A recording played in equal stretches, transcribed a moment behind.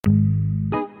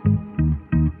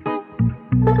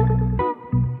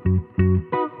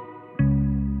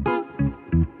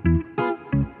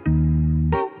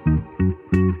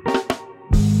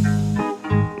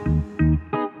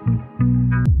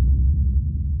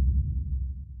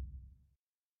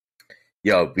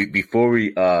Yo, before we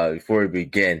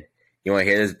begin, you want to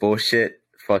hear this bullshit?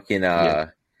 Fucking Yeah.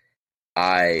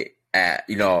 I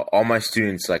all my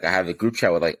students, like, I have a group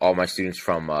chat with like all my students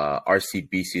from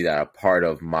RCBC that are part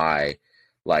of my,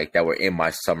 like, that were in my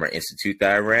summer institute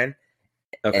that I ran.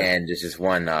 Okay. And there's this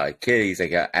one kid, he's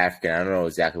like African. I don't know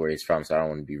exactly where he's from, so I don't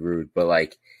want to be rude, but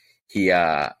like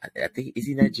I think, is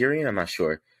he Nigerian? I'm not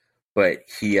sure. But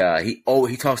he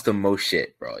talks the most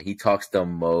shit, bro. He talks the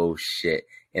most shit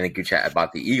in the group chat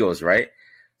about the Eagles, right?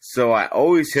 So I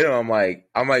always hit him. I'm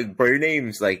like, bro, your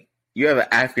name's like, you have an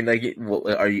African,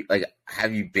 like, are you, like,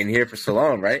 have you been here for so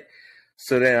long, right?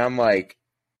 So then I'm like,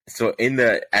 so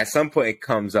at some point it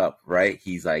comes up, right?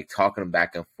 He's like talking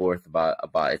back and forth about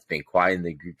it's been quiet in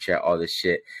the group chat, all this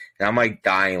shit, and I'm like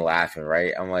dying laughing,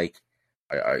 right? I'm like,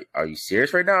 are you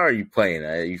serious right now? Or are you playing?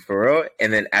 Are you for real?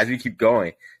 And then as we keep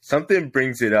going, something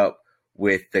brings it up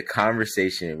with the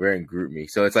conversation. We're in group me,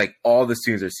 so it's like all the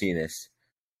students are seeing this.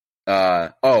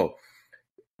 Oh,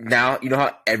 now you know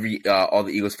how every all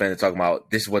the Eagles fans are talking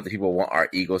about this is what the people want our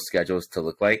Eagles schedules to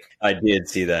look like. I did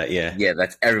see that. Yeah. Yeah,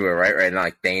 that's everywhere, right? Right now,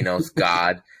 like Thanos,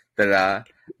 God, da da.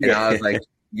 And I Yeah. was like,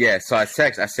 yeah. So I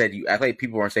said, I think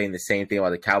people weren't saying the same thing about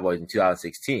the Cowboys in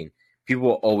 2016. People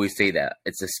will always say that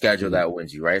it's the schedule that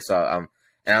wins you, right? So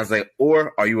and I was like,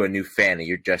 or are you a new fan and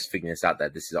you're just figuring this out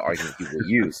that this is an argument people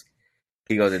use?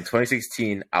 He goes, in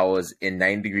 2016, I was in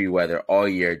 90-degree weather all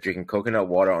year, drinking coconut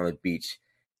water on the beach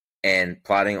and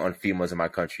plotting on females in my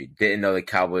country. Didn't know the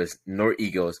Cowboys nor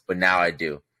Eagles, but now I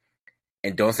do.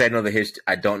 And don't say I know the history.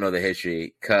 I don't know the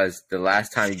history because the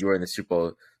last time you were in the Super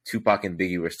Bowl, Tupac and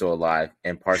Biggie were still alive,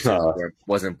 and Parsons Oh.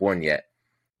 wasn't born yet.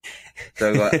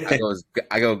 So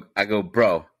I go,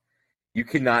 bro, you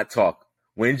cannot talk.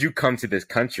 When did you come to this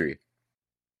country?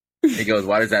 He goes,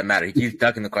 why does that matter? He keeps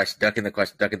ducking the question, ducking the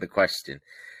question, ducking the question.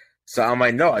 So I'm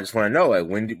like, no, I just want to know, like,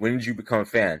 when did you become a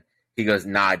fan? He goes,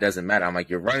 nah, it doesn't matter. I'm like,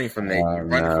 you're running from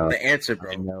the answer,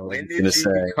 bro. I know what When he's gonna did you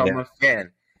say. become Yeah. a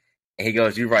fan? And he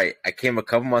goes, you're right. I came a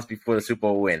couple months before the Super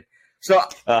Bowl win. So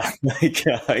Like,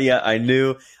 yeah, I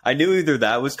knew either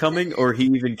that was coming or he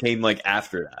even came like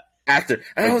after that. after,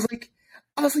 and I was like,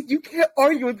 you can't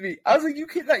argue with me. I was like, you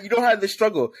cannot. You don't have the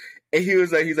struggle. And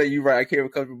he's like, you're right. I came a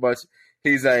couple months.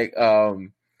 He's like,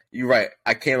 you're right.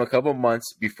 I came a couple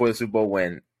months before the Super Bowl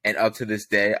win, and up to this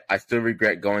day, I still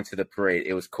regret going to the parade.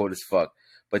 It was cold as fuck,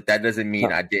 but that doesn't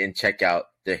mean Huh. I didn't check out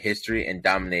the history and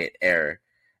dominate era.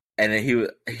 And then he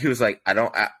was like, I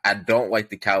don't like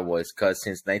the Cowboys because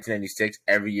since 1996,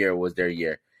 every year was their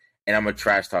year, and I'm a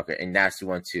trash talker and nasty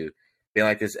one too. Been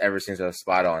like this ever since I was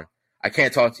spot on. I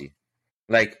can't talk to you.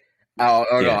 Like, oh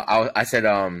no, Yeah. I said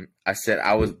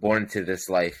I was born into this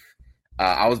life.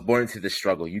 I was born into this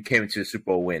struggle. You came into a Super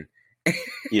Bowl win.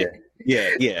 Yeah.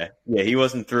 Yeah. He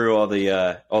wasn't through all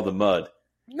the mud.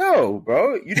 No,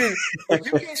 bro, you didn't. Like,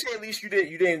 you can't say at least you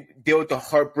didn't deal with the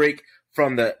heartbreak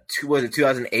from was it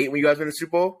 2008 when you guys won the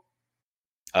Super Bowl?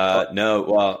 No,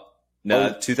 well, no,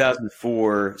 Oh,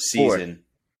 2004 season.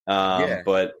 yeah.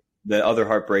 But the other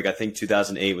heartbreak, I think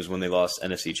 2008 was when they lost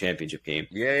NFC Championship game.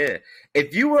 Yeah.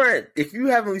 If you haven't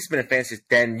at least been a fan since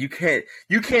then, you can't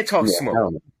talk Yeah, smoke.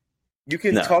 hell no. You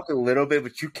can No. talk a little bit,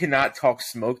 but you cannot talk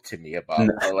smoke to me about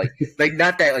No. like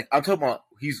not that, like, I'm talking about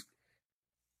he's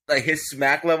like his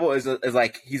smack level is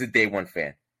like he's a day one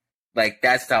fan. Like,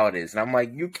 that's how it is. And I'm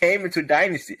like, you came into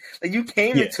dynasty. Like, you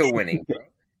came Yeah. into winning, bro.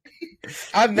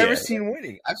 I've never Yeah. seen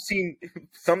winning. I've seen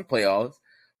some playoffs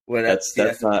where That's the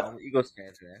not. problem with Eagles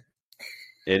fans, man.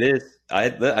 It is. I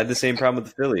had the same problem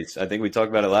with the Phillies. I think we talked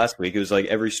about it last week. It was like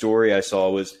every story I saw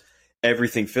was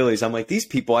everything Phillies. I'm like, these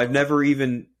people, I've never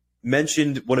even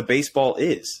mentioned what a baseball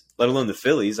is, let alone the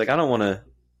Phillies. Like, I don't want to,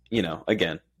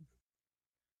 again,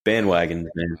 bandwagon,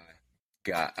 man.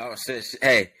 God. Oh,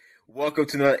 hey, welcome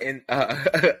to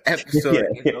another episode Yeah,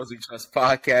 of In Those We Trust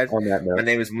podcast. On that My note,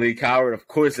 name is Malik Howard. Of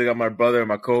course, I got my brother and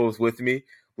my co-host with me,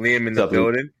 Liam, in what's the up,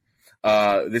 Luke?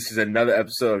 building. This is another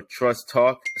episode of Trust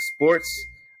Talk Sports.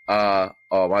 Oh,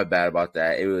 my bad about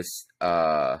that. It was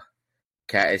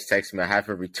Kat is texting me. I have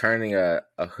her returning a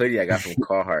hoodie I got from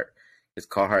Carhartt. His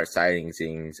Carhartt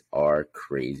sightings are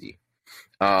crazy.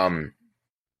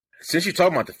 Since you're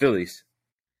talking about the Phillies,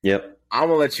 Yep, I'm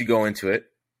gonna let you go into it.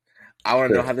 I want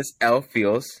to know sure, how this L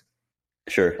feels,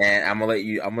 sure. and I'm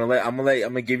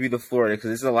gonna give you the floor because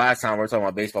this is the last time we're talking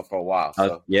about baseball for a while.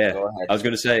 So Yeah, go ahead. I was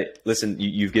going to say, listen,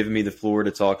 you've given me the floor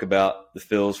to talk about the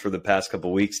Phils for the past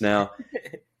couple weeks now.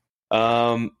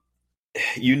 I'm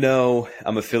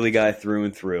a Philly guy through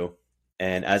and through,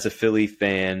 and as a Philly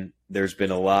fan, there's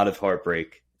been a lot of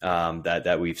heartbreak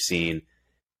that we've seen.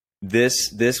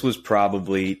 This was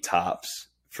probably tops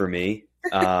for me.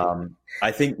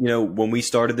 I think when we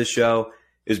started the show,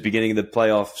 It was beginning of the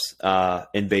playoffs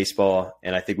in baseball,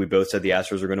 and I think we both said the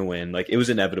Astros were going to win. Like, it was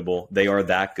inevitable. They are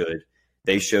that good.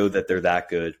 They showed that they're that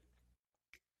good.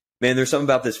 Man, there's something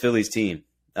about this Phillies team.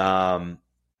 The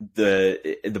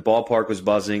ballpark was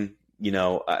buzzing. You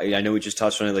know, I know we just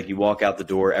touched on it. Like, you walk out the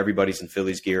door, everybody's in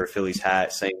Phillies gear, Phillies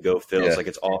hat, saying "Go Phils." Yeah. Like,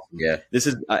 it's awesome. Yeah. This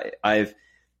is I've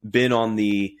been on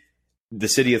the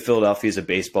city of Philadelphia is a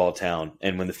baseball town,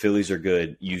 and when the Phillies are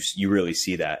good, you really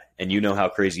see that, and you know how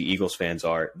crazy Eagles fans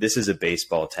are. This is a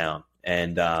baseball town,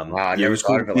 and Wow, I it never was thought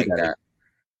cool of it to see like that.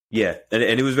 Yeah,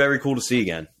 and it was very cool to see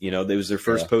again. You know, it was their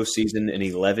first postseason in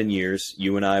 11 years.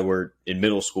 You and I were in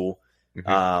middle school,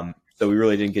 so we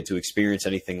really didn't get to experience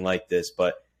anything like this.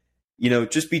 But, you know,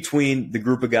 just between the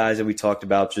group of guys that we talked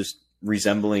about, just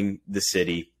resembling the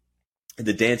city,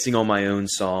 the dancing on my own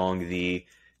song, the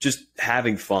just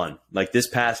having fun. Like, this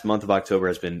past month of October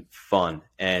has been fun,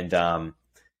 and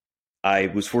I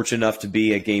was fortunate enough to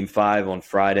be at Game 5 on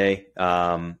Friday.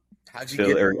 How'd you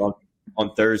get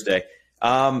on Thursday?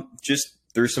 Just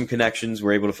through some connections,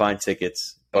 we're able to find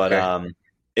tickets. But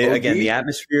again, the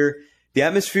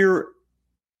atmosphere.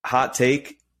 Hot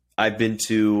take. I've been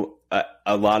to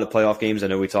a lot of playoff games. I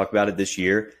know we talked about it this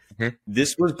year. Mm-hmm.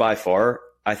 This was by far,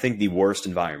 I think, the worst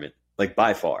environment. Like,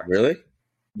 by far. Really?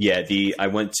 Yeah. I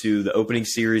went to the opening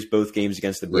series, both games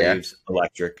against the Braves,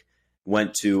 electric.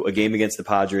 Went to a game against the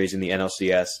Padres in the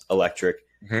NLCS, electric.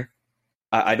 Mm-hmm.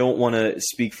 I don't want to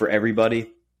speak for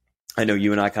everybody. I know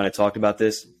you and I kind of talked about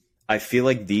this. I feel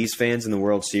like these fans in the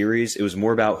World Series, it was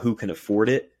more about who can afford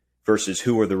it versus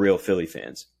who are the real Philly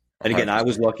fans. And again, 100%. I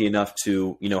was lucky enough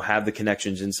to, you know, have the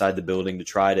connections inside the building to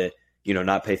try to, you know,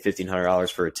 not pay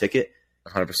 $1,500 for a ticket.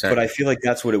 100%. But I feel like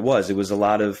that's what it was. It was a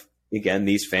lot of, again,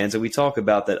 these fans that we talk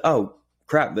about that, oh,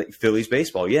 crap, like Phillies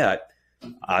baseball. Yeah,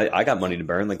 I got money to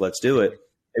burn. Like, let's do it.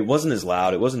 It wasn't as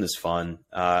loud. It wasn't as fun.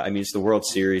 I mean, it's the World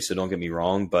Series, so don't get me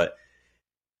wrong, but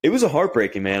it was a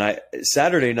heartbreaking, man.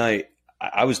 Saturday night,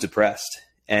 I was depressed.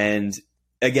 And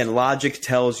again, logic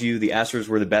tells you the Astros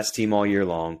were the best team all year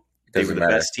long. They were the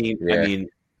best team. Yeah. I mean,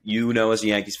 you know, as a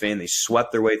Yankees fan, they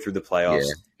swept their way through the playoffs.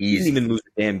 Yeah, Didn't even lose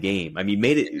a damn game. I mean,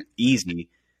 made it easy.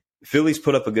 Phillies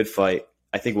put up a good fight.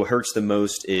 I think what hurts the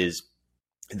most is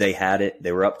they had it.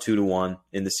 They were up 2-1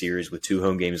 in the series with 2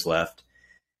 home games left.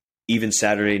 Even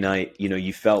Saturday night, you know,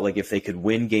 you felt like if they could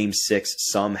win Game 6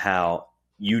 somehow,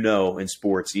 you know, in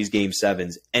sports, these Game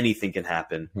 7s, anything can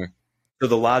happen. So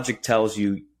the logic tells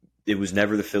you it was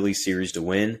never the Phillies series to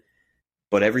win.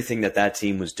 But everything that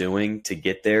team was doing to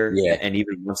get there, and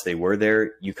even once they were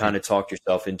there, you kind of talked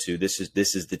yourself into this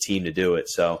is the team to do it.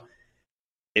 So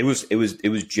it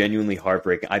was genuinely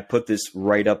heartbreaking. I put this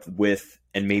right up with,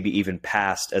 and maybe even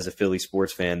past, as a Philly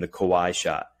sports fan, the Kawhi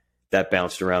shot that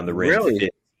bounced around the ring 15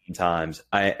 times.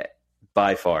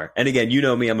 By far. And again, you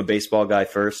know me, I'm a baseball guy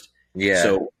first. Yeah.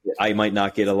 So I might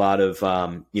not get a lot of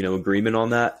agreement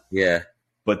on that. Yeah.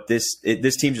 But this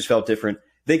team just felt different.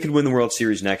 They could win the World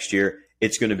Series next year.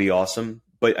 It's going to be awesome.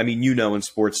 But, I mean, you know, in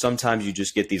sports, sometimes you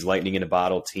just get these lightning in a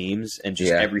bottle teams, and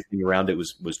just everything around it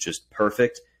was just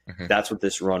perfect. Mm-hmm. That's what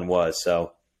this run was.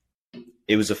 So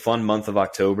it was a fun month of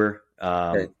October.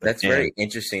 That's very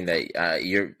interesting that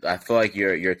I feel like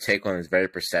your take on it is very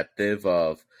perceptive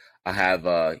of. I have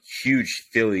a huge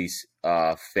Phillies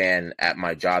fan at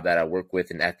my job that I work with,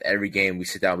 and at every game we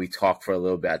sit down, we talk for a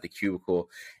little bit at the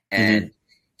cubicle, and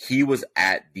he was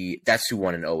at that's who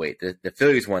won in 2008. The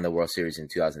Phillies won the World Series in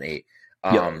 2008.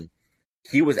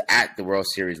 He was at the World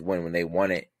Series when they won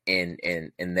it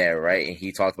in there, right? And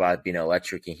he talked about it being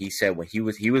electric, and he said when he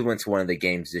went to one of the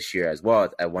games this year as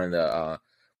well, at one of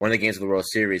the games of the World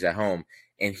Series at home,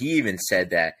 and he even said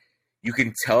that you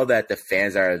can tell that the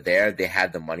fans that are there, they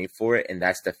had the money for it, and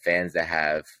that's the fans that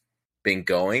have been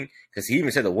going. Because he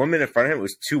even said the woman in front of him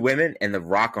was 2 women, and the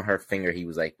rock on her finger, he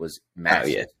was like, was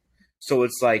massive. Oh, yeah. So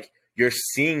it's like you're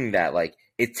seeing that, like,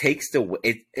 it takes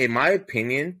in my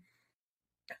opinion,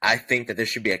 I think that there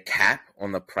should be a cap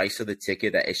on the price of the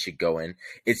ticket that it should go in.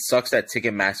 It sucks that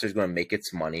Ticketmaster is going to make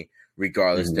its money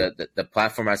regardless. Mm-hmm. The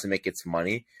platform has to make its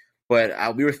money.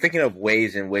 But we were thinking of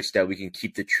ways in which that we can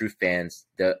keep the true fans,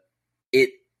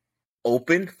 it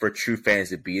open for true fans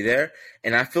to be there.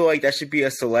 And I feel like that should be a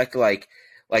select, like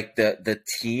the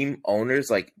team owners,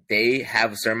 like they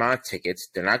have a certain amount of tickets.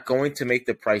 They're not going to make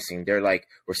the pricing. They're like,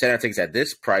 we're selling our tickets at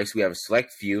this price. We have a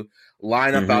select few.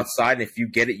 Line up outside, and if you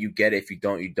get it, you get it. If you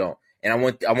don't, you don't. And I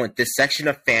want this section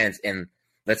of fans in,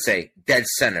 let's say, dead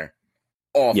center,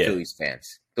 all Phillies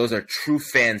fans. Those are true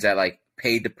fans that like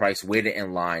paid the price, waited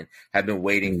in line, have been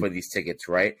waiting for these tickets,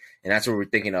 right? And that's what we're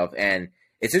thinking of. And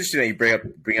it's interesting that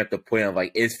you bring up the point of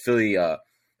like, is Philly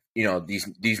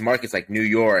these markets like New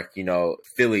York,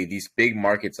 Philly, these big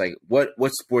markets, like what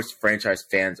sports franchise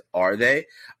fans are they?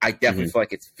 I definitely feel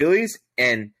like it's Phillies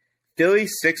and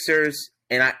Phillies, Sixers,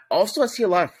 and I see a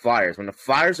lot of Flyers. When the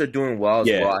Flyers are doing well as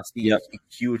well, I see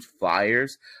huge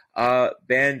Flyers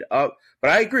band up.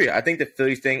 But I agree. I think the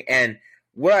Phillies thing, and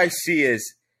what I see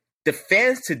is the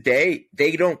fans today,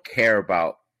 they don't care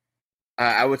about.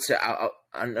 I would say,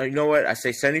 you know what? I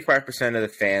say 75% of the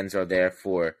fans are there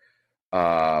for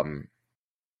the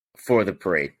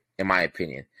parade, in my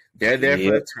opinion. They're there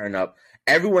for the turn up.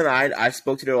 Everyone I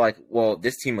spoke to, they're like, well,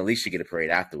 this team at least should get a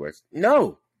parade afterwards.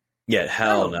 No. Yeah,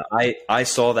 hell no. I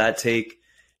saw that take.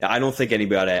 I don't think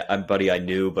anybody I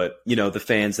knew, but, the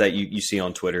fans that you see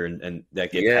on Twitter and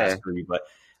that get passed through. But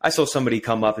I saw somebody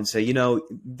come up and say,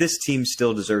 this team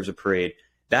still deserves a parade.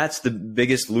 That's the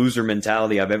biggest loser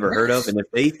mentality I've ever heard of. And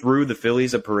if they threw the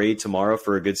Phillies a parade tomorrow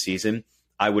for a good season,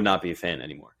 I would not be a fan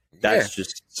anymore. That's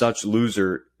just such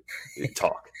loser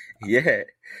talk. Yeah.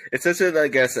 It's such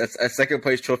a second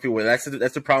place trophy where that's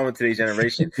the problem with today's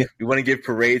generation. We want to give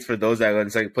parades for those that are in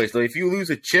second place. So if you lose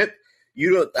a chip,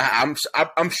 I'm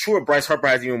sure Bryce Harper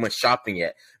hasn't even went shopping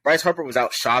yet. Bryce Harper was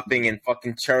out shopping in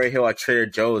fucking Cherry Hill at Trader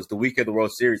Joe's the week of the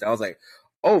World Series. I was like,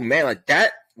 oh man, like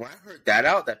that. When I heard that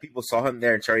out, that people saw him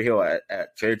there in Cherry Hill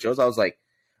at Trader Joe's, I was like,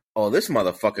 oh, this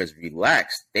motherfucker's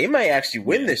relaxed. They might actually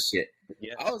win this shit.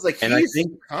 Yeah. I was like, he's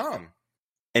calm.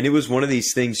 And it was one of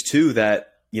these things too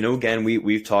that, again,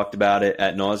 we've talked about it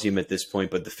ad nauseum at this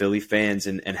point, but the Philly fans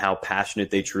and how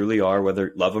passionate they truly are,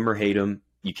 whether love them or hate them,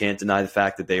 you can't deny the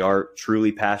fact that they are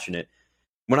truly passionate.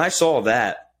 When I saw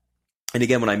that, and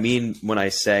again, when I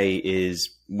say is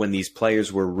when these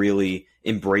players were really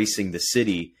embracing the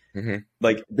city,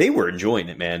 like they were enjoying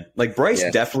it, man. Like Bryce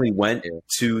definitely went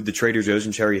to the Trader Joe's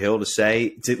in Cherry Hill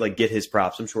to like get his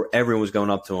props. I'm sure everyone was going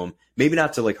up to him, maybe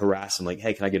not to like harass him, like,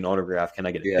 hey, can I get an autograph? Can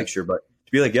I get a picture? But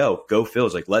to be like, yo, go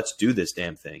Phils, like, let's do this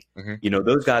damn thing.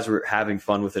 Those guys were having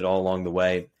fun with it all along the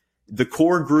way. The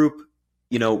core group,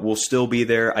 will still be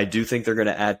there. I do think they're going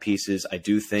to add pieces. I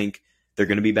do think they're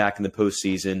going to be back in the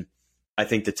postseason. I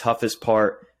think the toughest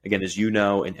part, again, as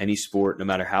in any sport, no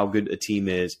matter how good a team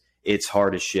is, it's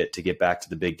hard as shit to get back to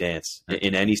the big dance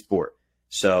in any sport.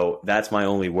 So that's my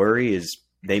only worry is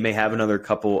they may have another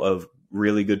couple of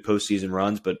really good postseason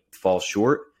runs, but fall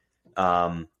short.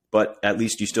 But at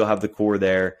least you still have the core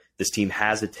there. This team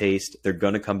has a taste. They're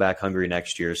going to come back hungry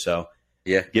next year. So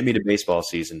give me the baseball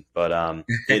season. But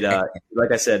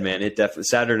like I said, man, it definitely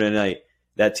Saturday night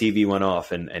that TV went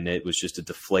off and it was just a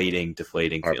deflating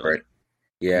feeling.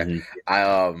 Yeah.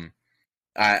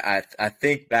 I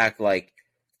think back like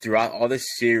throughout all this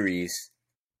series,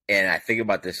 and I think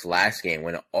about this last game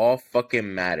when it all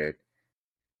fucking mattered.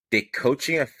 Did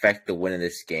coaching affect the win of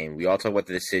this game? We all talk about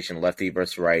the decision, lefty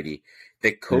versus righty.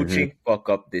 Did coaching fuck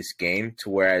up this game to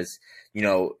whereas,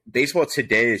 baseball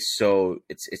today is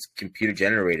it's computer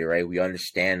generated, right? We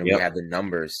understand and we have the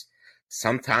numbers.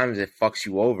 Sometimes it fucks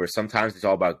you over. Sometimes it's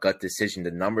all about gut decision.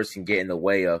 The numbers can get in the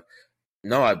way of,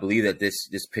 no, I believe that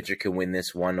this pitcher can win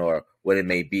this one or what it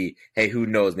may be. Hey, who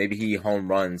knows? Maybe he home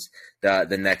runs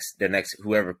the next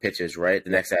whoever pitches, right? The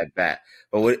next at bat.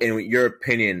 But what, in your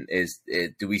opinion,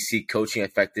 do we see coaching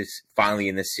affect this finally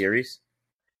in this series?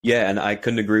 Yeah, and I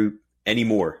couldn't agree any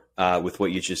more with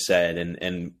what you just said.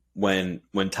 And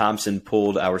when Thompson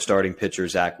pulled our starting pitcher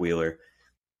Zach Wheeler,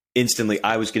 instantly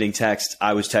I was getting texts.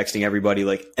 I was texting everybody,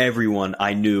 like everyone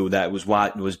I knew that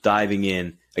was diving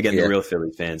in. Again, the real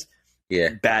Philly fans. Yeah.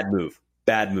 Bad move.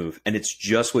 And it's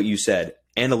just what you said.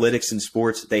 Analytics in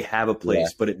sports, they have a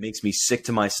place, but it makes me sick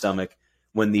to my stomach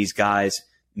when these guys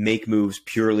make moves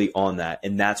purely on that.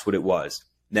 And that's what it was.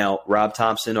 Now, Rob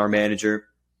Thompson, our manager,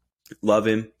 love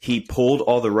him. He pulled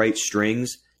all the right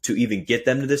strings to even get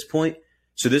them to this point.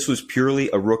 So this was purely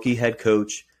a rookie head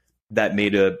coach that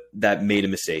made a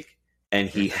mistake. And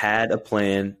he had a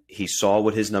plan. He saw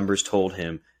what his numbers told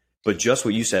him. But just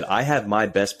what you said, I have my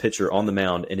best pitcher on the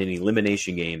mound in an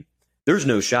elimination game. There's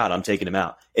no shot I'm taking him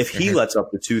out. If he lets up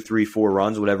the 2, 3, 4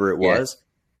 runs, whatever it was,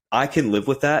 I can live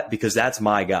with that because that's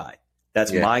my guy.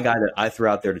 That's my guy that I threw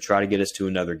out there to try to get us to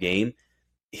another game.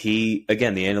 The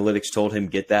analytics told him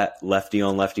get that lefty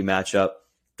on lefty matchup.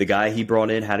 The guy he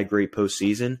brought in had a great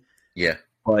postseason. Yeah.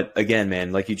 But again,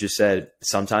 man, like you just said,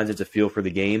 sometimes it's a feel for the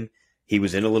game. He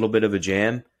was in a little bit of a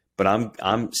jam. But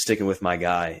I'm sticking with my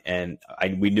guy, and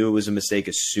we knew it was a mistake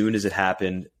as soon as it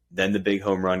happened. Then the big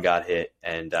home run got hit,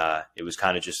 and it was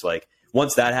kind of just like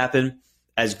once that happened,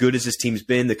 as good as this team's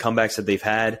been, the comebacks that they've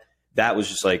had, that was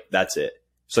just like that's it.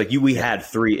 It's like we had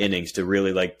 3 innings to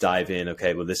really like dive in.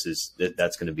 Okay, well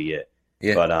that's going to be it.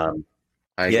 Yeah, but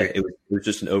it was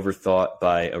just an overthought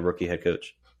by a rookie head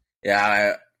coach.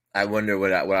 Yeah, I wonder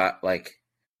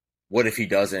what if he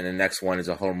doesn't and the next one is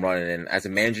a home run? And as a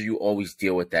manager, you always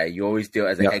deal with that. You always deal,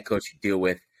 as a head coach, you deal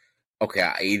with, okay,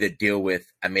 I either deal with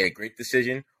I made a great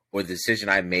decision, or the decision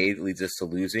I made leads us to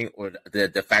losing, or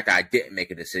the fact that I didn't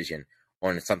make a decision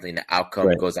on something, the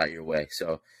outcome goes out your way.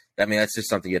 So, I mean, that's just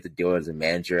something you have to deal with as a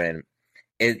manager. And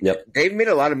they've made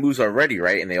a lot of moves already,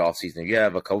 right, in the offseason. You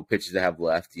have a couple pitchers that have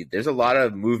left. There's a lot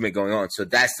of movement going on. So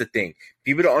that's the thing.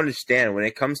 People don't understand when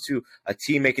it comes to a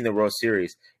team making the World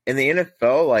Series. In the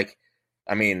NFL, like,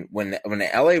 I mean, when the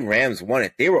LA Rams won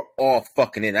it, they were all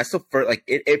fucking in. That's the first, like,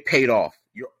 it paid off.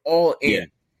 You're all in. Yeah.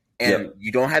 And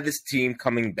you don't have this team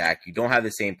coming back. You don't have the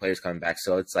same players coming back.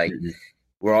 So it's like,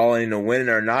 we're all in to win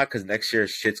or not, because next year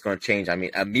shit's going to change. I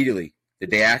mean, immediately, the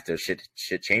day after, shit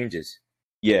changes.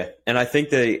 Yeah, and I think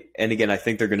they're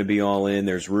going to be all in.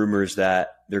 There's rumors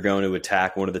that they're going to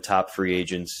attack one of the top free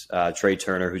agents, Trey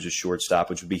Turner, who's a shortstop,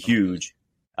 which would be huge.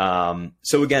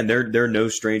 So again, they're no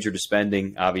stranger to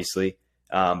spending, obviously.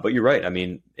 But you're right. I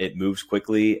mean, it moves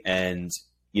quickly, and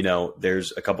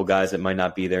there's a couple guys that might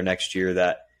not be there next year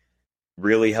that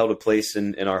really held a place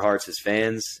in our hearts as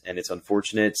fans, and it's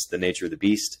unfortunate. It's the nature of the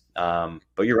beast.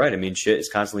 But you're right. I mean, shit is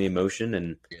constantly in motion,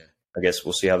 and I guess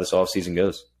we'll see how this offseason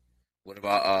goes. What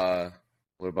about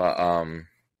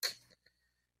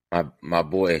my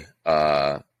boy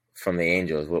from the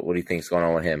Angels? What do you think's going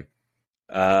on with him?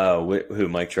 Who?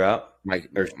 Mike Trout?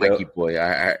 Mikey boy.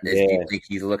 Do you think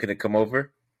he's looking to come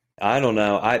over? I don't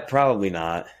know. Probably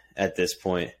not at this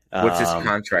point. What's his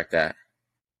contract at?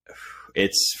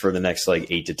 It's for the next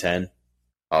 8 to 10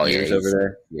 years over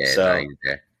there. Yeah, so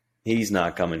he's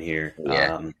not coming here.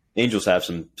 Yeah. Angels have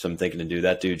some thinking to do.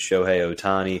 That dude Shohei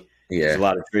Ohtani. Yeah. There's a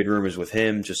lot of trade rumors with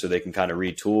him just so they can kind of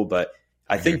retool. But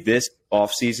I think this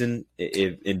offseason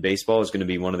in baseball is going to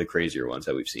be one of the crazier ones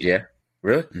that we've seen. Yeah.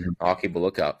 Really? Mm-hmm. I'll keep a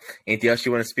lookout. Anything else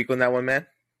you want to speak on that one, man?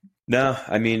 No.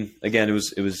 I mean, again, it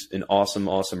was an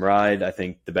awesome ride. I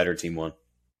think the better team won.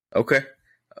 Okay.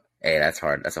 Hey, that's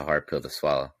hard. That's a hard pill to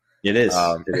swallow. It is.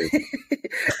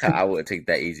 I wouldn't take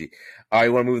that easy. All right, I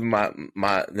want to move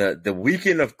to the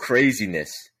weekend of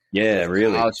craziness. Yeah,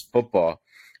 really. College football.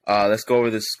 Let's go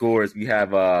over the scores. We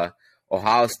have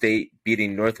Ohio State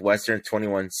beating Northwestern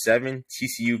 21-7.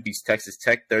 TCU beats Texas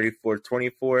Tech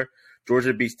 34-24.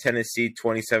 Georgia beats Tennessee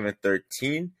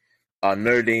 27-13.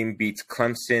 Notre Dame beats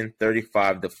Clemson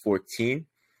 35-14.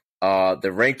 The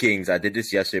rankings, I did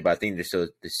this yesterday, but I think they're still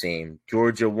the same.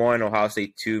 Georgia 1, Ohio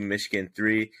State 2, Michigan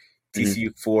 3,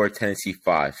 TCU 4, Tennessee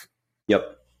 5.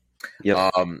 Yep.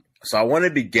 So I want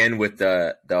to begin with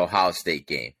the Ohio State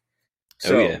game.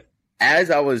 So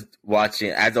as I was watching,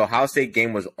 as the Ohio State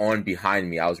game was on behind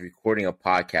me, I was recording a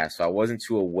podcast, so I wasn't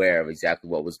too aware of exactly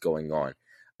what was going on.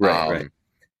 Right.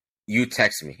 You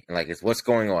text me and it's what's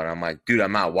going on? I'm like, dude,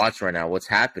 I'm not watching right now. What's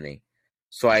happening?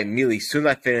 So I immediately, as soon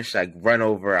as I finished, I run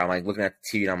over. I'm looking at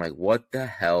the TV, and I'm like, what the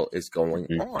hell is going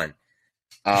on?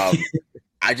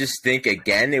 I just think,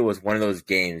 again, it was one of those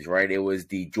games, right? It was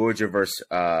the Georgia versus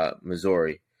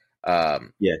Missouri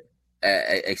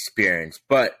experience.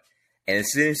 But, and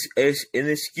it's an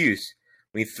excuse.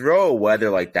 When you throw a weather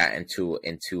like that into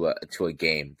a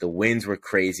game, the winds were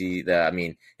crazy. I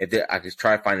could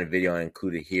try to find a video and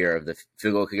include it here of the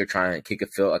field goal kicker trying to kick a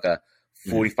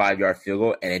 45-yard field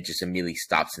goal, and it just immediately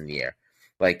stops in the air.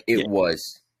 It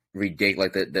was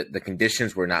ridiculous. The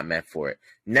conditions were not meant for it.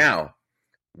 Now,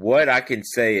 what I can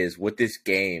say is with this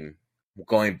game,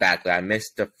 going back, I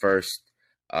missed the first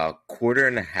quarter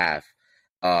and a half.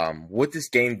 What this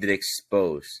game did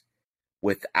expose,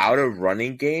 without a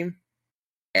running game,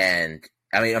 and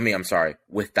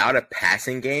without a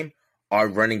passing game, our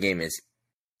running game is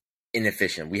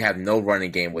inefficient. We have no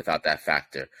running game without that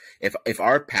factor. If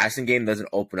our passing game doesn't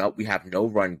open up, we have no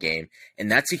run game, and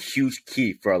that's a huge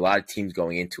key for a lot of teams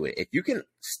going into it. If you can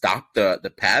stop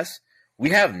the pass, we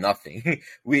have nothing.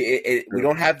 We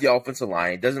don't have the offensive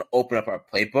line. It doesn't open up our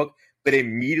playbook. But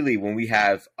immediately when we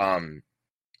have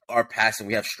our passing,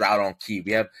 we have Stroud on key.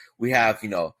 We have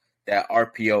that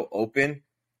RPO open.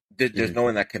 There's no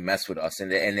one that can mess with us,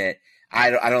 and I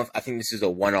think this is a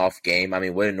one-off game. I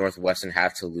mean, what did Northwestern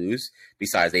have to lose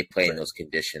besides they play in those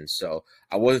conditions? So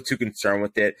I wasn't too concerned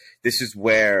with it. This is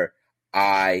where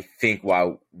I think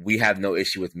why we have no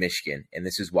issue with Michigan, and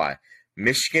this is why.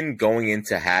 Michigan going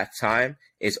into halftime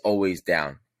is always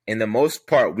down. In the most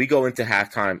part, we go into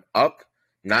halftime up,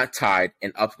 not tied,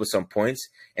 and up with some points.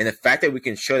 And the fact that we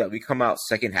can show that we come out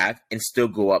second half and still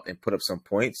go up and put up some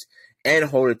points and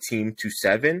hold a team to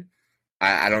 7,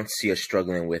 I don't see us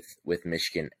struggling with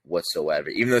Michigan whatsoever,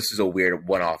 even though this is a weird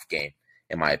one-off game,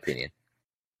 in my opinion.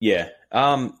 Yeah.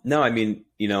 No, I mean,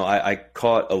 I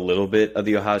caught a little bit of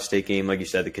the Ohio State game. Like you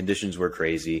said, the conditions were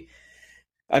crazy.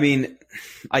 I mean,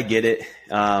 I get it.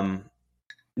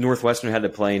 Northwestern had to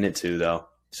play in it too, though.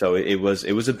 So it was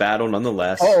a battle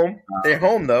nonetheless. Home. They're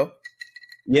home, though.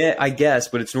 Yeah, I guess,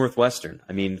 but it's Northwestern.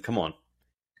 I mean, come on.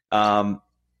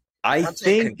 I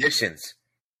think conditions.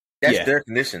 That's their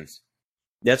conditions.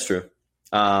 That's true.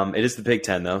 It is the Big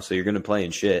Ten, though, so you're going to play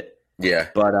in shit. Yeah.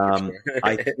 But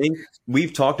I think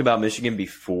we've talked about Michigan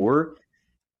before.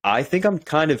 I think I'm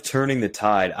kind of turning the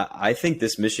tide. I think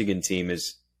this Michigan team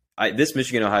this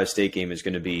Michigan-Ohio State game is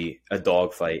going to be a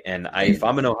dogfight. And if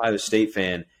I'm an Ohio State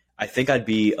fan, I think I'd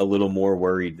be a little more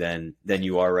worried than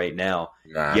you are right now.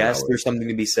 Yes, there's something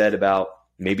to be said about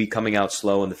maybe coming out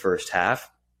slow in the first half.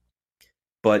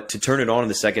 But to turn it on in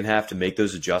the second half, to make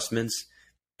those adjustments,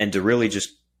 and to really just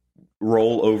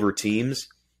roll over teams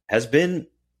has been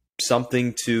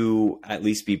something to at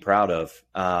least be proud of.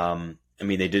 I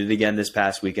mean, they did it again this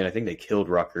past weekend. I think they killed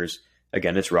Rutgers.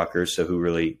 Again, it's Rutgers, so who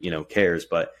really, cares?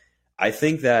 But I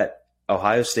think that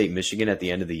Ohio State, Michigan at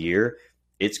the end of the year,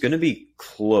 it's going to be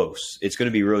close. It's going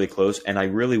to be really close, and I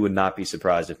really would not be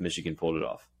surprised if Michigan pulled it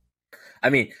off. I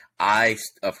mean,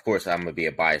 of course, I'm going to be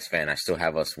a biased fan. I still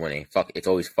have us winning. It's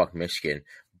always fuck Michigan.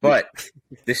 But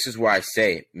this is where I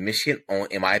say Michigan,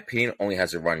 in my opinion, only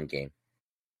has a run game.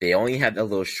 They only have a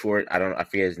little short, I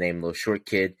forget his name, little short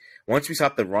kid. Once we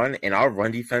stop the run, and our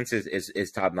run defense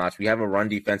is top notch. We have a run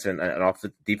defense and an off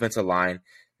the defensive line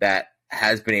that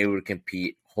has been able to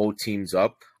compete, hold teams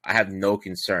up. I have no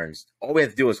concerns. All we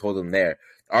have to do is hold them there.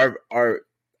 I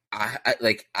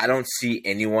don't see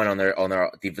anyone on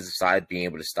their defensive side being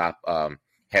able to stop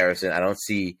Harrison. I don't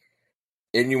see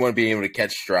anyone being able to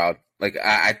catch Stroud. Like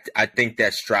I think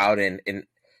that Stroud and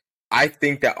I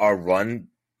think that our run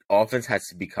offense has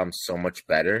to become so much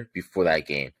better before that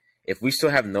game. If we still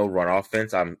have no run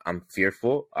offense, I'm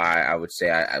fearful. I would say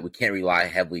we can't rely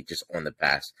heavily just on the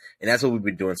pass, and that's what we've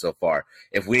been doing so far.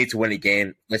 If we need to win a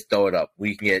game, let's throw it up.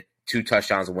 We can get 2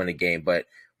 touchdowns and win a game, but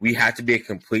we have to be a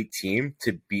complete team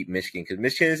to beat Michigan, because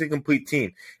Michigan is a complete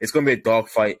team. It's going to be a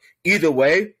dogfight. Either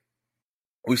way,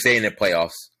 we stay in the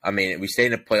playoffs. I mean, we stay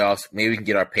in the playoffs. Maybe we can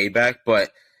get our payback, but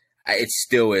it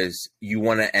still is. You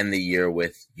want to end the year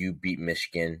with you beat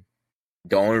Michigan.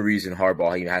 The only reason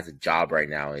Harbaugh even has a job right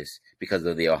now is because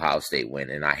of the Ohio State win,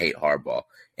 and I hate Harbaugh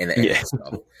and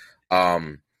stuff.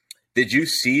 Did you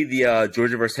see the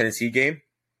Georgia versus Tennessee game?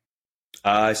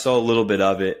 I saw a little bit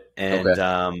of it, and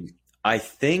I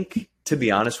think, to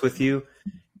be honest with you,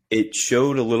 it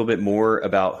showed a little bit more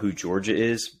about who Georgia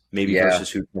is, maybe versus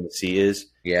who Tennessee is.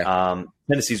 Yeah.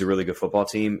 Tennessee's a really good football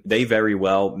team. They very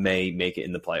well may make it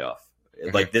in the playoff.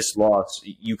 Mm-hmm. Like this loss,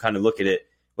 you kind of look at it.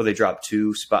 Well, they dropped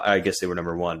 2 spots. I guess they were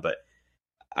number 1, but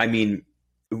I mean,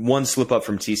 one slip up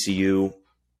from TCU,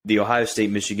 the Ohio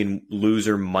State Michigan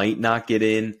loser might not get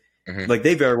in. Mm-hmm. Like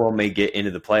they very well may get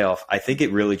into the playoff. I think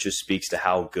it really just speaks to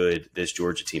how good this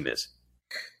Georgia team is.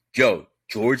 Joe,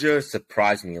 Georgia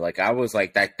surprised me. Like I was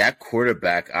like that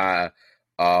quarterback,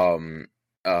 Georgia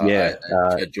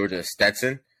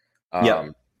Stetson.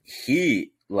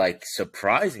 He like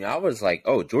surprising. I was like,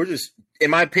 oh, in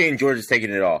my opinion, Georgia's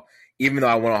taking it all. Even though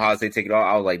I want Ohio State to take it all,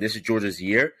 I was like, this is Georgia's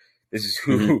year. This is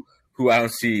who I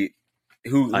don't see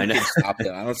who can stop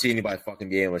them. I don't see anybody fucking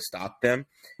being able to stop them.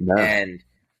 No. And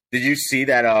did you see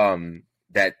that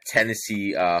that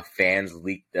Tennessee fans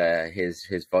leaked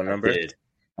his phone number? I did.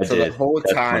 The whole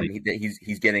time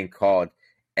he's getting called,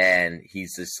 and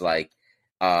he's just like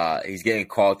he's getting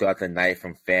called throughout the night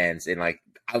from fans, and like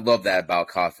I love that about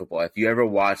college football. If you ever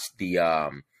watched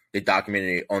the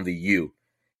documentary on the U,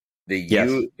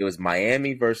 it was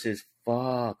Miami versus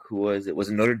who was it? Was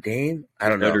it Notre Dame? I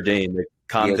don't know. Notre Dame, the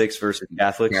convicts versus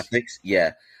Catholics.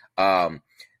 Yeah.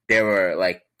 They were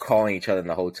like calling each other in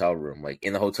the hotel room. Like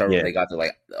in the hotel room, they got to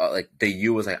like the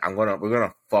U was like, we're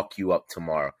gonna fuck you up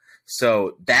tomorrow.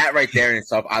 So that right there in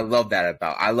itself, I love that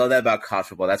about college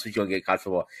football. That's what you'll get college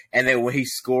football. And then when he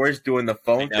scores doing the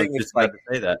phone thing, it's like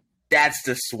that's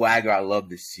the swagger I love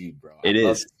to see, bro. I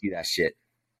love to see that shit.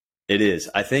 It is.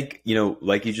 I think,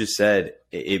 like you just said,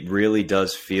 it really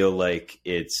does feel like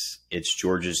it's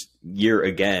Georgia's year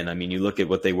again. I mean, you look at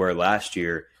what they were last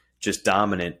year, just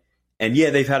dominant. And yeah,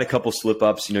 they've had a couple slip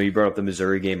ups. You brought up the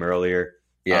Missouri game earlier.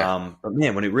 Yeah. But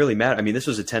man, when it really mattered, I mean, this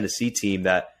was a Tennessee team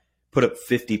that put up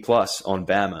 50 plus on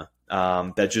Bama,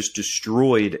 that just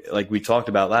destroyed, like we talked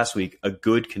about last week, a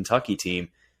good Kentucky team.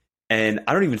 And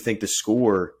I don't even think the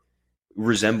score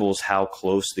resembles how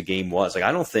close the game was. Like,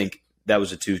 I don't think that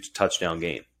was a 2-touchdown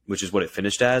game, which is what it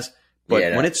finished as.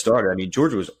 But when it started, I mean,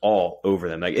 Georgia was all over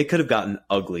them. Like, it could have gotten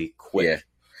ugly quick. Yeah.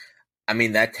 I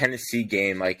mean, that Tennessee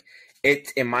game, like,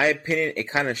 in my opinion, it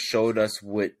kind of showed us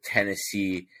what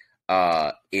Tennessee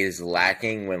is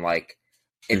lacking when like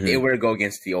if they were to go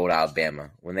against the old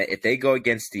Alabama, if they go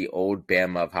against the old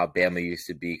Bama of how Bama used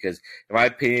to be, because in my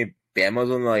opinion,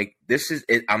 Bama's on like this is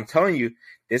it, I'm telling you,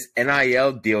 this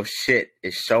NIL deal shit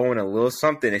is showing a little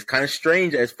something. It's kind of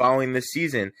strange as following this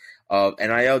season of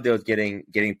NIL deals getting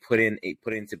put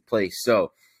into place.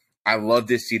 So I love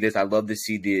to see this. I love to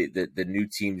see the new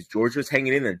teams. Georgia's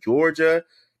hanging in there. Georgia,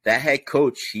 that head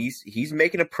coach, he's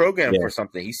making a program for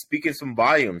something. He's speaking some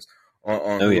volumes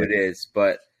on who it is.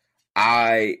 But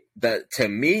to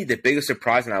me, the biggest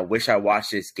surprise, and I wish I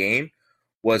watched this game,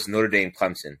 was Notre Dame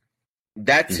Clemson.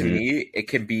 That to me, it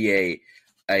can be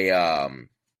a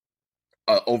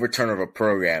overturn of a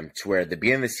program to where at the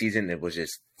beginning of the season it was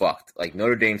just fucked. Like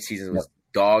Notre Dame's season was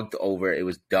dogged over. It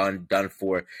was done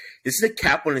for. This is a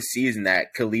cap on the season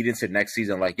that could lead into next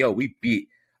season. Like, yo, we beat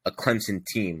a Clemson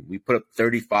team. We put up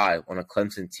 35 on a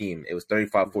Clemson team. It was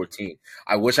 35-14.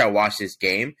 I wish I watched this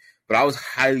game, but I was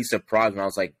highly surprised when I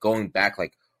was like going back,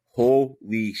 like,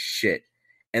 holy shit.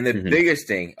 And the biggest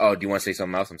thing, do you want to say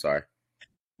something else? I'm sorry.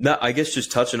 No, I guess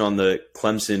just touching on the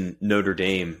Clemson Notre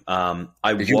Dame. I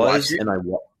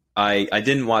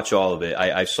didn't watch all of it.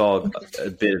 I saw a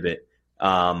bit of it.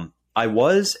 I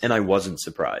was and I wasn't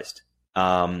surprised.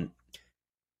 I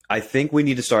think we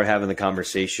need to start having the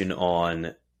conversation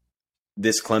on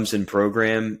this Clemson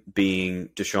program being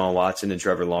Deshaun Watson and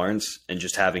Trevor Lawrence and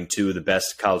just having two of the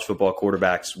best college football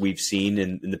quarterbacks we've seen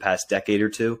in the past decade or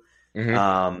two.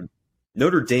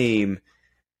 Notre Dame,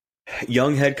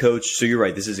 young head coach. So you're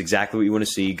right. This is exactly what you want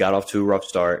to see. Got off to a rough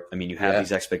start. I mean, you have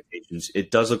these expectations.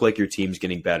 It does look like your team's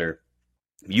getting better.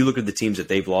 You look at the teams that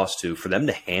they've lost to, for them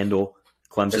to handle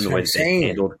Clemson the way they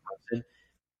handled Clemson.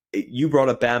 You brought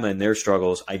up Bama and their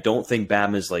struggles. I don't think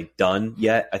Bama's like done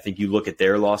yet. I think you look at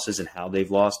their losses and how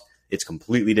they've lost. It's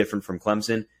completely different from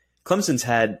Clemson. Clemson's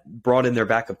had brought in their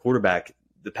backup quarterback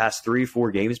the past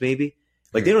 3-4 games, maybe.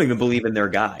 Like they don't even believe in their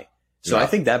guy. So I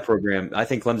think that program, I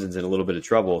think Clemson's in a little bit of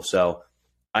trouble. So,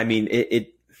 I mean,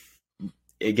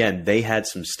 again, they had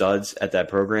some studs at that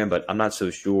program, but I'm not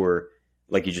so sure,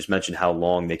 like you just mentioned, how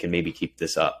long they can maybe keep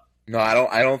this up. No,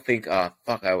 I don't think. I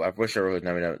wish I would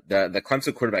never know. The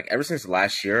Clemson quarterback, ever since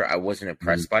last year, I wasn't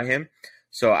impressed by him.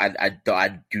 So I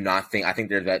do not think. I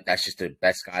think that's just the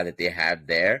best guy that they have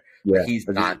there. Yeah, but he's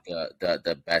not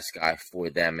the best guy for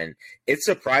them, and it's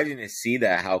surprising to see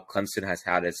that how Clemson has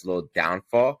had its little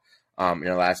downfall in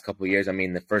the last couple of years. I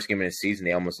mean, the first game of the season,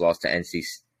 they almost lost to NC.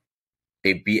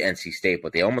 They beat NC State,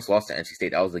 but they almost lost to NC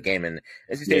State. That was the game, and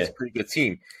NC State's a pretty good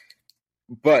team.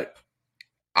 But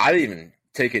I didn't even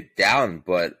take it down,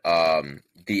 but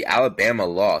the Alabama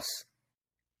loss,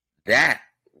 that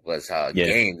was a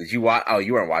game. Did you watch? Oh,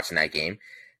 you weren't watching that game.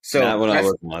 So I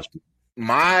wasn't watching.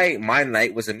 My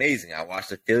night was amazing. I watched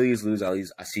the Phillies lose.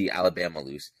 I see Alabama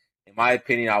lose. In my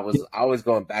opinion, I was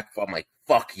going back and forth. I'm like,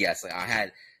 fuck yes. Like I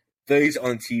had Phillies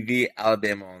on TV,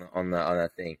 Alabama on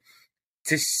that thing.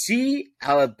 To see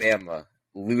Alabama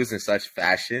lose in such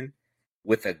fashion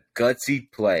with a gutsy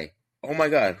play. Oh my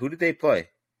God, who did they play?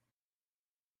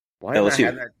 Why didn't I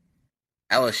have that?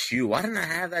 LSU. Why didn't I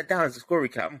have that down as a score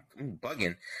recap? I'm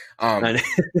bugging.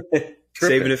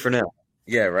 Saving it for now.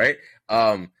 Yeah, right.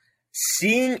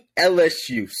 Seeing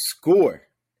LSU score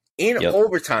in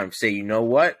overtime, say, you know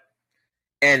what?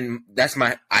 And that's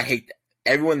I hate that.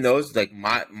 Everyone knows like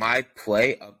my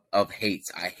play of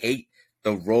hates. I hate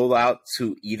the rollout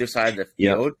to either side of the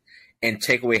field and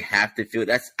take away half the field.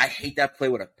 I hate that play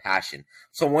with a passion.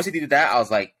 So once he did that, I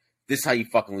was like, this is how you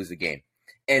fucking lose the game.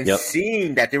 And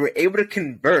seeing that they were able to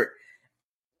convert,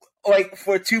 like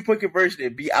for a 2-point conversion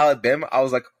and beat Alabama, I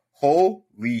was like,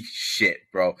 holy shit,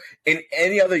 bro. In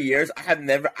any other years, I've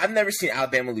never seen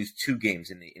Alabama lose 2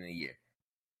 games in a year.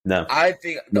 No. I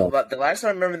think the last time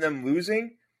I remember them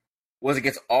losing was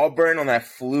against Auburn on that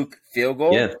fluke field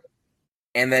goal. Yeah.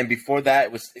 And then before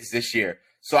that is this year.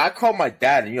 So I called my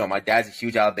dad, and my dad's a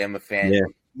huge Alabama fan. Yeah.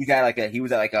 He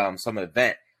was at some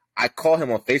event. I called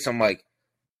him on FaceTime. I'm like,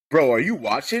 bro, are you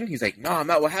watching? He's like, no, I'm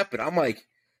not. What happened? I'm like,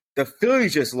 the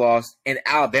Phillies just lost and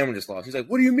Alabama just lost. He's like,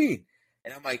 what do you mean?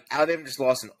 And I'm like, Alabama just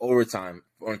lost in overtime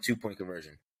on a 2-point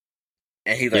conversion.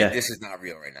 And he's like, this is not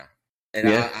real right now. And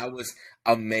I was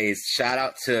amazed. Shout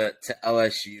out to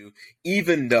LSU,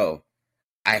 even though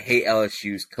I hate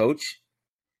LSU's coach.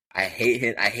 I hate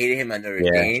him. I hated him at Notre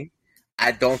Dame.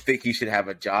 I don't think he should have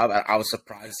a job. I was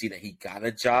surprised to see that he got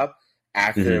a job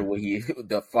after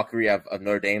the fuckery of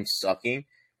Notre Dame sucking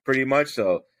pretty much.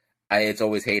 So it's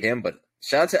always hate him. But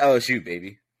shout out to LSU,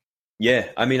 baby. Yeah,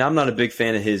 I mean, I'm not a big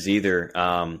fan of his either.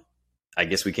 I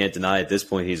guess we can't deny at this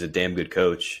point he's a damn good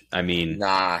coach. I mean,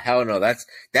 Nah, hell no. That's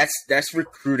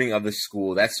recruiting of the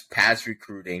school. That's past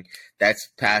recruiting. That's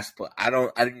past. But I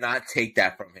do not take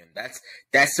that from him.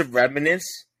 That's the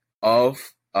remnants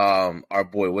of our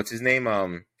boy. What's his name?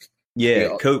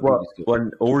 yeah, coach. Well,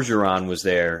 when Orgeron was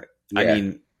there, I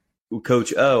mean,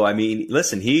 Coach O. I mean,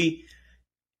 listen, he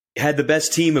had the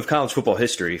best team of college football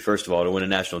history. First of all, to win a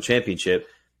national championship.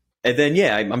 And then,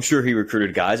 yeah, I'm sure he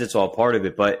recruited guys. It's all part of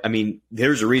it. But, I mean,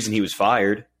 there's a reason he was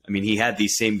fired. I mean, he had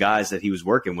these same guys that he was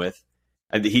working with.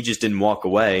 And he just didn't walk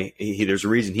away. There's a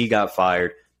reason he got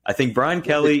fired. I think Brian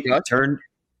Kelly turned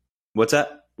 – what's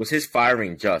that? Was his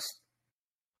firing just?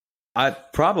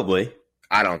 Probably.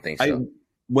 I don't think so.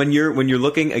 When you're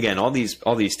looking – again, all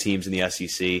these teams in the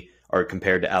SEC are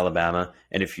compared to Alabama.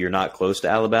 And if you're not close to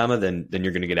Alabama, then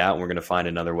you're going to get out and we're going to find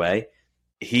another way.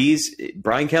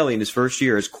 Brian Kelly in his first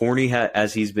year, as corny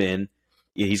as he's been,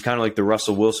 he's kind of like the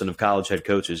Russell Wilson of college head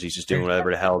coaches. He's just doing whatever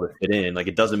the hell to fit in. Like,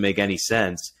 it doesn't make any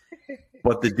sense.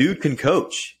 But the dude can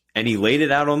coach, and he laid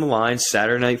it out on the line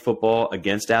Saturday Night Football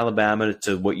against Alabama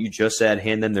to what you just said,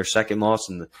 hand them their second loss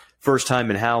in the first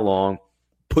time in how long.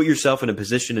 Put yourself in a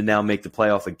position to now make the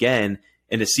playoff again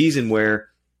in a season where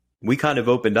we kind of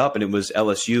opened up and it was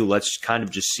LSU. Let's kind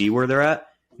of just see where they're at.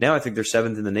 Now I think they're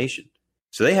 7th in the nation.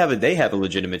 So they have a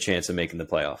legitimate chance of making the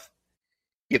playoff.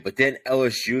 Yeah, but then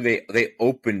LSU they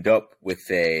opened up with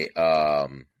a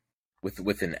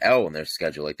with an L in their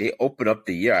schedule. Like, they opened up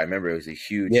the year. I remember it was a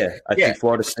huge I think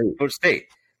Florida State. Florida State.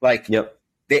 Like, yep.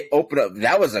 They opened up.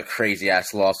 That was a crazy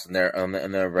ass loss in their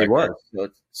record. It was.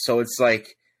 So it's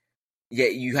like, yeah,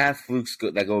 you have flukes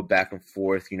that go back and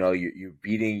forth. You know, you're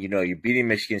beating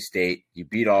Michigan State. You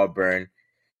beat Auburn.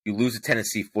 You lose to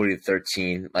Tennessee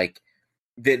 40-13. Like,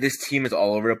 this team is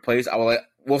all over the place.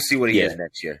 We'll see what he is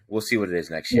next year. We'll see what it is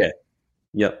next year.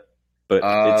 Yeah. Yep. But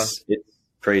it's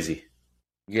crazy.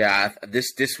 Yeah,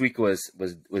 this week was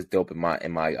dope in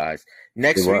my eyes.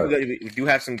 Next week we do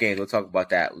have some games. We'll talk about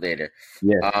that later.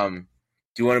 Yeah. Do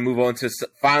you want to move on to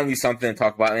finally something to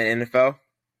talk about in the NFL?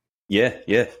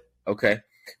 Yeah. Okay.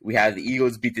 We have the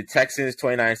Eagles beat the Texans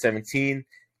 29-17.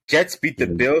 Jets beat the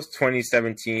Bills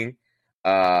 20-17.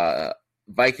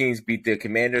 Vikings beat the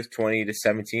Commanders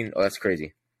 20-17. Oh, that's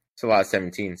crazy. It's a lot of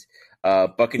 17s.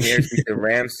 Buccaneers beat the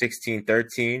Rams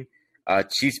 16-13.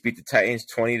 Chiefs beat the Titans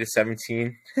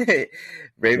 20-17.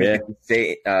 Ravens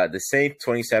beat the Saints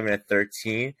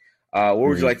 27-13. Where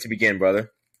would you like to begin,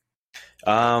 brother?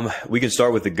 We can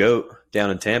start with the GOAT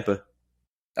down in Tampa.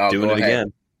 Doing it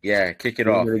again. Yeah, kick it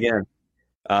off. Doing it again.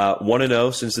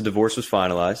 1-0 since the divorce was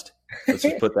finalized. Let's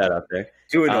just put that out there.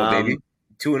 2-0, baby.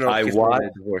 2-0. I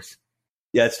watched divorce.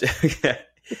 Yes,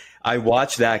 I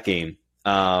watched that game.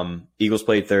 Eagles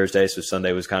played Thursday, so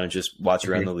Sunday was kind of just watch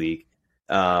around the league.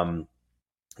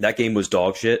 That game was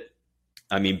dog shit.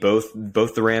 I mean, both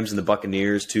the Rams and the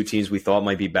Buccaneers, two teams we thought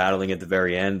might be battling at the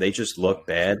very end, they just looked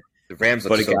bad. The Rams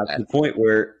but it got to the point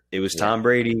where it was Tom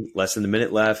Brady, less than a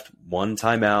minute left, one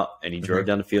timeout, and he drove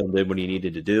down the field and did what he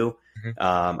needed to do.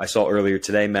 I saw earlier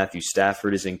today Matthew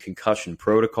Stafford is in concussion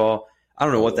protocol. I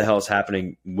don't know what the hell is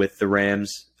happening with the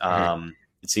Rams.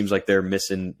 It seems like they're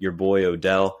missing your boy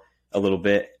Odell a little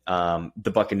bit.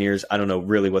 The Buccaneers, I don't know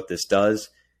really what this does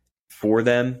for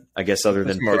them, I guess, other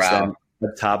than puts them at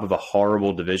the top of a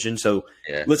horrible division. So,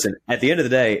 listen, at the end of the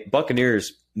day,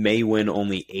 Buccaneers may win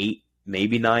only 8,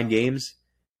 maybe 9 games,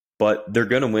 but they're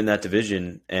going to win that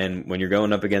division. And when you're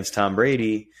going up against Tom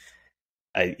Brady,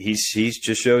 he's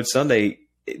just showed Sunday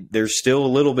there's still a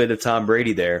little bit of Tom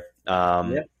Brady there.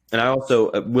 And I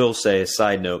also will say, a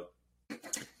side note,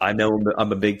 I know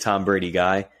I'm a big Tom Brady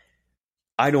guy.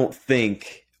 I don't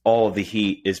think all of the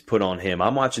heat is put on him.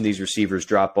 I'm watching these receivers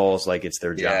drop balls like it's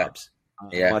their jobs.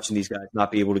 I'm watching these guys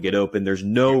not be able to get open. There's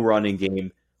no running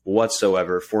game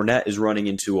whatsoever. Fournette is running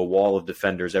into a wall of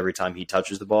defenders every time he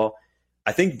touches the ball.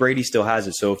 I think Brady still has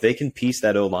it. So if they can piece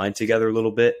that O-line together a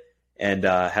little bit and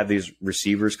have these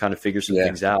receivers kind of figure some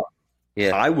things out,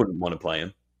 I wouldn't want to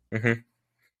play him.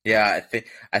 Yeah,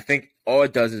 I think all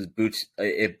it does is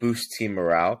boosts team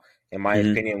morale. In my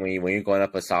opinion, when you're going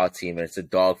up a solid team and it's a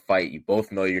dog fight, you both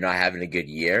know you're not having a good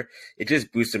year. It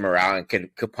just boosts the morale and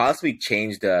could possibly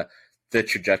change the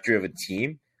trajectory of a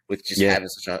team with just having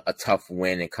such a tough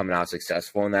win and coming out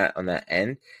successful on that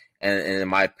end. And in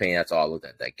my opinion, that's all I looked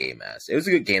at that game as. It was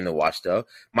a good game to watch, though.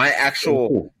 My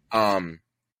actual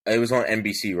it was on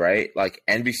NBC, right? Like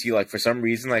NBC, like for some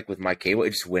reason, like with my cable,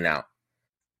 it just went out.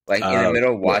 Like in the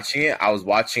middle of watching it, I was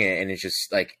watching it, and it's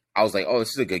just like I was like, "Oh, this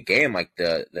is a good game." Like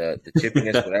the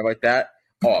chippiness, whatever, like that,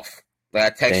 off. Like I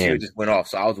texted you, Damn. it just went off.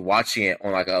 So I was watching it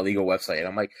on like a legal website, and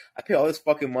I'm like, I pay all this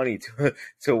fucking money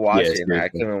to watch Yeah, it, and I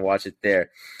seriously. couldn't watch it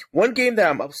there. One game that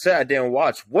I'm upset I didn't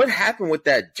watch. What happened with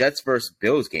that Jets versus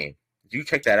Bills game? Did you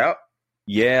check that out?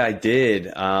 Yeah, I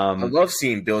did. I love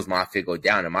seeing Bills Mafia go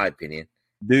down, in my opinion.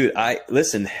 Dude,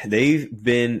 listen. They've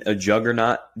been a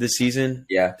juggernaut this season.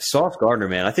 Yeah. Sauce Gardner,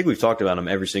 man. I think we've talked about him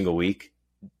every single week.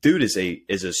 Dude is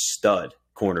a stud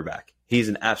cornerback. He's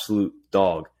an absolute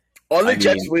dog. All the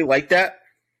Jets really like that.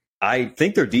 I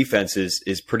think their defense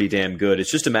is pretty damn good.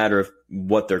 It's just a matter of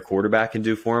what their quarterback can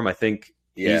do for him. I think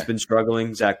he's been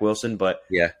struggling, Zach Wilson, but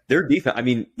their defense. I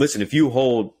mean, listen, if you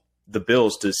hold the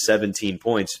Bills to 17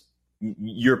 points,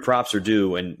 your props are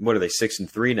due. And what are they,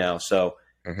 6-3 now? So,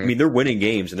 I mean, they're winning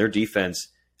games, and their defense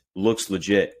looks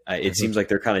legit. It seems like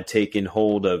they're kind of taking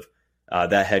hold of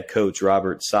that head coach,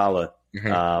 Robert Saleh.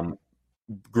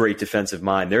 Great defensive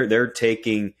mind. They're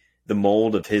taking the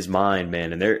mold of his mind,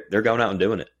 man, and they're going out and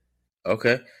doing it.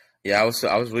 Okay. Yeah, I was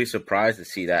really surprised to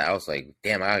see that. I was like,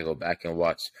 damn, I gotta go back and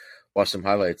watch some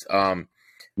highlights.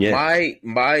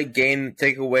 My game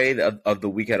takeaway of the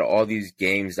week out of all these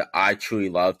games that I truly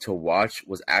love to watch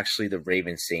was actually the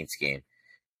Ravens Saints game.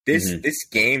 This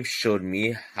game showed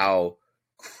me how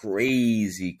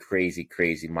crazy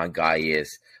my guy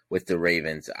is with the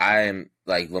Ravens. I am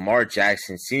like Lamar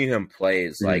Jackson, seeing him play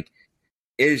is like,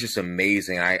 it is just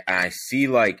amazing. I see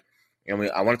like, I mean,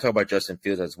 I want to talk about Justin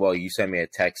Fields as well. You sent me a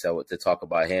text to talk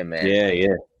about him, and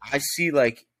I see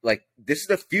like this is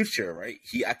the future, right?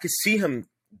 I could see him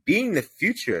being the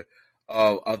future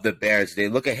of the Bears. They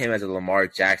look at him as a Lamar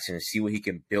Jackson and see what he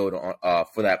can build on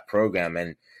for that program,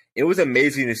 and it was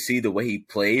amazing to see the way he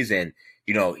plays. And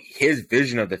you know, his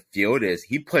vision of the field is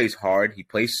he plays hard, he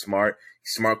plays smart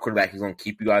quarterback. He's going to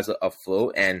keep you guys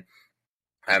afloat. And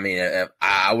I mean,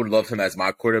 I would love him as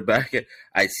my quarterback.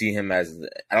 I don't see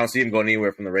him going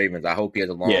anywhere from the Ravens. I hope he has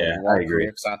a long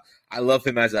career. So I love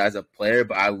him as a player,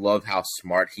 but I love how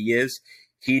smart he is.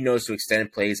 He knows to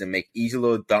extend plays and make easy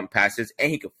little dump passes,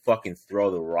 and he could fucking throw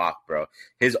the rock, bro.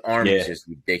 His arm is just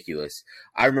ridiculous.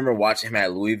 I remember watching him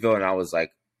at Louisville, and I was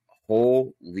like,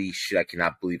 holy shit, I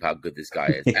cannot believe how good this guy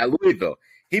is. At Louisville.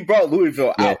 He brought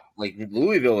Louisville out. Like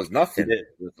Louisville was nothing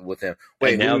with him.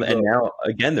 Wait, and now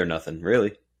again they're nothing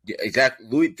really. Yeah, exactly.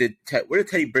 Where did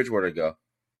Teddy Bridgewater go?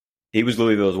 He was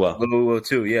Louisville as well. Louisville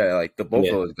too. Yeah, like both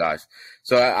of those guys.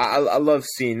 So I love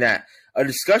seeing that. A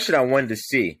discussion I wanted to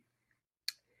see.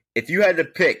 If you had to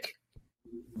pick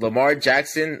Lamar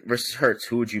Jackson versus Hurts,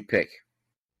 who would you pick?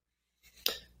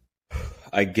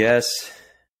 I guess.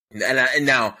 And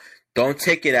now don't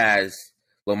take it as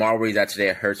Lamar where he's at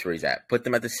today, Hurts where he's at. Put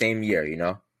them at the same year, you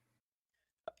know?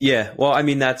 Yeah, well, I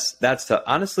mean, that's tough.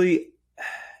 Honestly,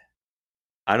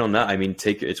 I don't know. I mean,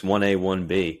 it's 1A,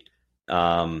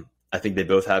 1B. I think they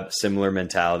both have similar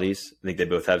mentalities. I think they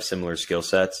both have similar skill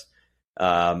sets.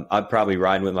 I'd probably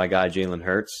ride with my guy, Jalen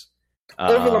Hurts.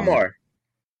 Over Lamar?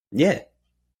 Yeah.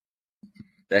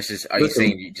 That's just, are you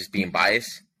saying you're just being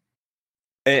biased?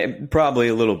 Probably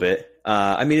a little bit.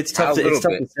 I mean, it's tough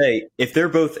to say if they're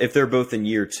both in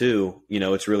year two. You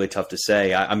know, it's really tough to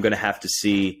say. I'm going to have to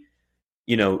see,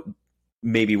 you know,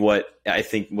 maybe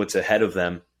what's ahead of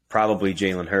them. Probably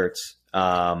Jalen Hurts.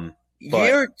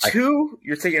 Year two,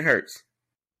 you're taking Hurts.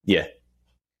 Yeah.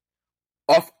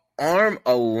 Off arm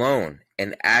alone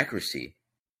and accuracy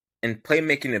and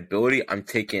playmaking ability, I'm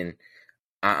taking.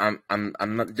 I'm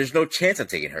not. There's no chance I'm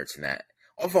taking Hurts in that.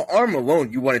 Off an arm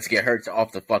alone, you wanted to get Hurts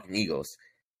off the fucking Eagles.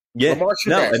 Yeah,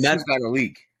 and that's got a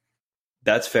league.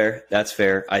 That's fair. That's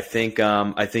fair. I think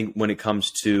when it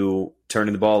comes to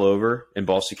turning the ball over and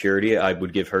ball security, I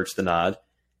would give Hurts the nod.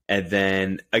 And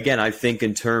then again, I think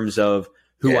in terms of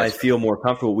who I feel more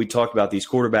comfortable, we talked about these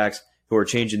quarterbacks who are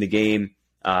changing the game,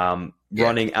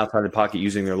 running outside the pocket,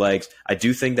 using their legs. I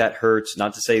do think that Hurts,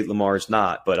 not to say Lamar's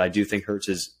not, but I do think Hurts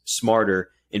is smarter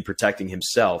in protecting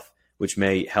himself, which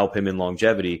may help him in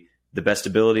longevity. The best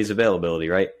ability is availability,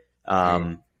 right?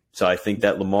 So I think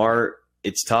that Lamar,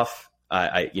 it's tough.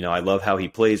 I love how he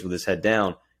plays with his head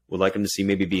down. Would like him to see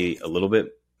maybe be a little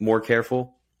bit more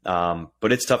careful.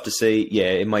 But it's tough to say. Yeah,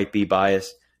 it might be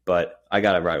biased, but I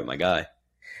got to ride with my guy.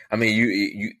 I mean,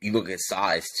 you look at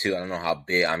size too. I don't know how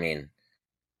big. I mean,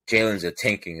 Jalen's a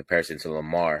tank in comparison to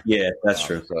Lamar. Yeah, that's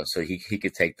true. So he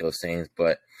could take those things,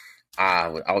 but I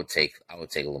would take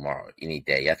Lamar any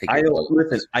day.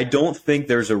 I don't think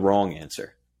there's a wrong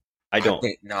answer.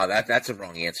 That's a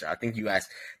wrong answer. I think you asked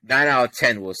 9 out of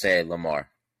 10 will say Lamar,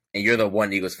 and you're the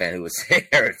one Eagles fan who would say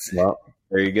Hurts. Well,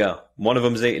 there you go. One of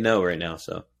them's 8-0 right now.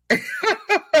 So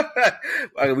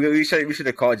we should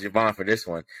have called Javon for this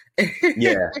one.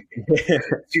 Yeah.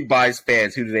 Two Bias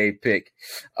fans, who do they pick?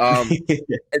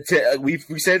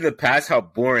 We said in the past how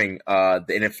boring the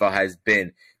NFL has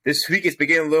been. This week it's been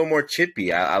getting a little more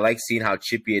chippy. I like seeing how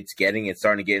chippy it's getting. It's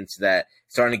starting to get into that.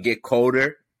 It's starting to get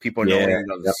colder. People know,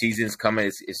 the season's coming.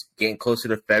 It's getting closer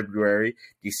to February,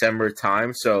 December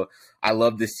time. So I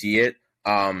love to see it.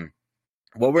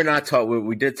 What we're not taught,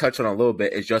 we did touch on a little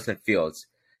bit, is Justin Fields.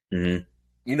 Mm-hmm.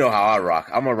 You know how I rock.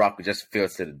 I'm gonna rock with Justin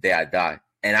Fields to the day I die.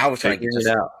 And I was trying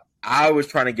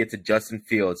to get to Justin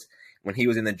Fields when he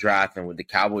was in the draft, and with the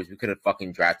Cowboys, we could have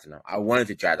fucking drafted him. I wanted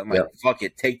to draft him. I'm like, fuck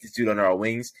it, take this dude under our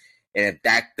wings. And if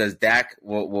Dak does Dak,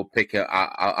 we'll pick him.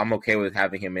 I'm okay with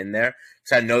having him in there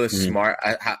because I know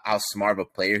how smart of a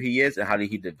player he is and how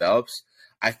he develops.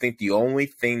 I think the only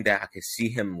thing that I could see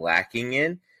him lacking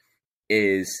in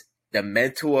is the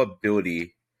mental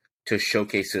ability to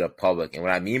showcase to the public. And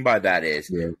what I mean by that is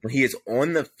when he is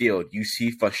on the field, you see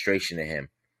frustration in him.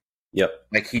 Yep.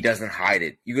 Like, he doesn't hide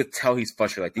it. You could tell he's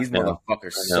frustrated. Like, these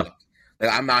motherfuckers suck.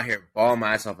 Like, I'm out here balling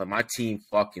myself and my team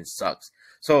fucking sucks.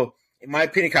 So, in my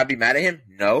opinion, can I be mad at him?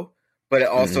 No. But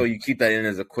also, you keep that in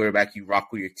as a quarterback. You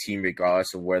rock with your team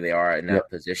regardless of where they are in that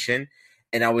position.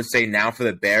 And I would say now for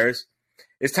the Bears,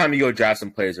 it's time to go draft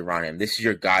some players around him. This is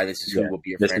your guy. This is who will be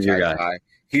your franchise guy.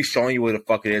 He's showing you what the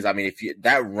fuck it is. I mean,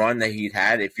 that run that he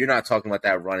had, if you're not talking about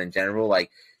that run in general,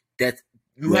 like, that,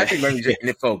 you have to remember these are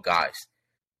NFL guys.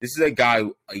 This is a guy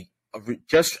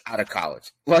just out of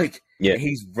college. Like,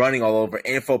 he's running all over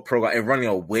NFL pro guys and running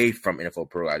away from NFL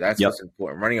pro guys. That's what's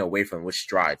important. Running away from with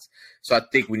strides. So I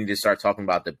think we need to start talking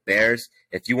about the Bears.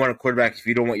 If you want a quarterback, if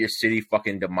you don't want your city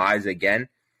fucking demise again,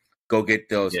 go get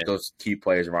those key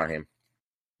players around him.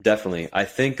 Definitely. I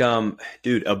think,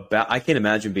 dude, I can't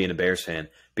imagine being a Bears fan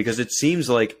because it seems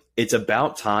like it's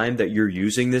about time that you're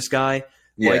using this guy.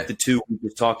 Like the two we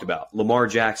just talked about, Lamar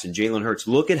Jackson, Jalen Hurts.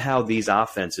 Look at how these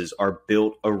offenses are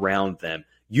built around them.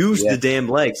 Use the damn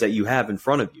legs that you have in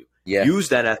front of you. Use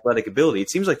that athletic ability.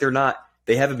 It seems like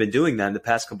they haven't been doing that in the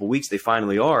past couple of weeks. They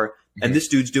finally are. And this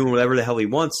dude's doing whatever the hell he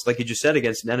wants, like you just said,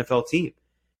 against an NFL team.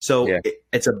 So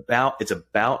it's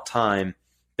about time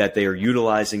that they are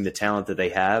utilizing the talent that they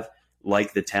have,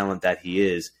 like the talent that he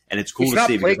is. And it's cool to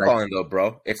see. It's not play calling, though,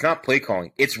 bro. It's not play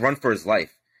calling. It's run for his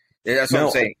life. That's what I'm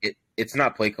saying. It's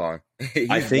not play calling.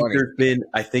 I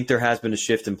think there has been a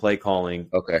shift in play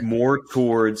calling, more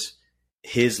towards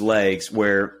his legs.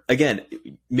 Where again,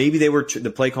 maybe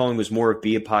the play calling was more of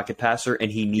be a pocket passer, and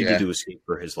he needed to escape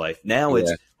for his life. Now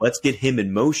it's let's get him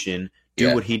in motion,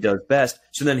 do what he does best,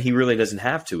 so then he really doesn't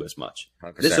have to as much.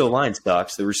 100%. This O-line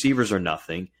sucks. The receivers are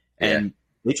nothing, and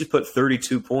they just put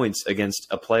 32 points against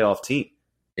a playoff team.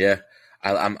 Yeah.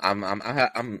 I'm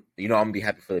gonna be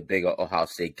happy for the big Ohio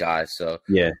State guys. So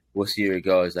we'll see where it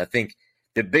goes. I think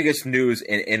the biggest news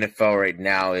in NFL right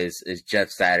now is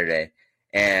Jeff Saturday.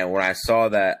 And when I saw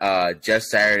that Jeff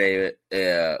Saturday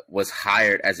was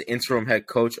hired as the interim head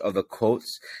coach of the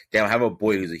Colts, damn, I have a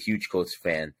boy who's a huge Colts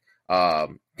fan.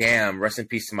 Damn, rest in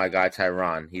peace to my guy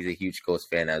Tyron. He's a huge Colts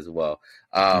fan as well.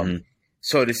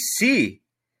 So to see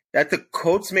that the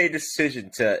Colts made a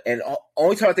decision and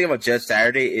only time I think about Jeff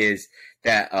Saturday is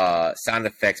that sound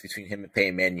effects between him and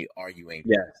Peyton Manning arguing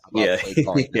about play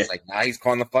calling. It's like, now he's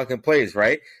calling the fucking plays,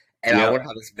 right? And I wonder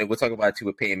how we'll talk about it too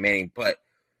with Peyton Manning. But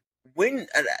when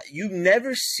you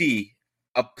never see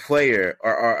a player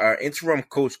or interim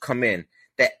coach come in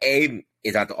that is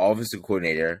not the offensive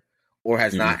coordinator or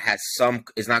is not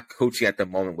coaching at the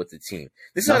moment with the team.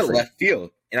 This is out of left field.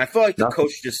 And I feel like the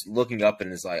coach is just looking up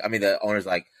and is like, I mean, the owner's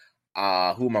like, who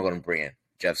am I going to bring in?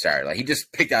 Jeff Saturday. Like, he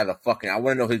just picked out of the fucking. I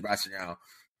want to know his rationale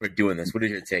for doing this. What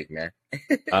is your take, man?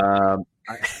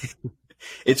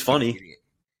 It's funny.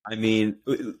 I mean,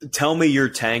 tell me you're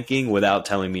tanking without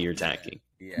telling me you're tanking.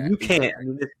 Yeah, you can't. Exactly. I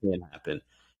mean, this can't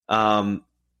happen.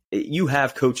 You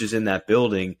have coaches in that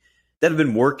building that have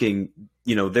been working,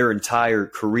 their entire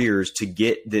careers to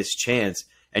get this chance,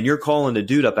 and you're calling a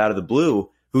dude up out of the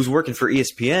blue who's working for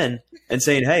ESPN and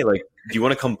saying, "Hey, like, do you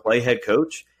want to come play head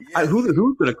coach?" Yeah. Who's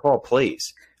going to call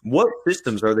plays? What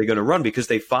systems are they going to run? Because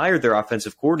they fired their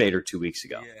offensive coordinator 2 weeks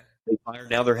ago. Yeah. They fired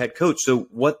now their head coach. So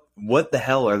what the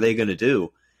hell are they going to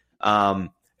do?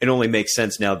 It only makes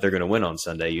sense now that they're going to win on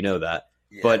Sunday. You know that.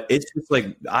 Yeah. But it's just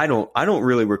like I don't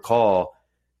really recall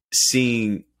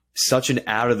seeing such an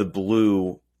out of the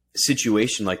blue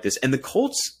situation like this. And the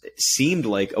Colts seemed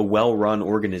like a well-run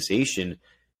organization.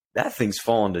 That thing's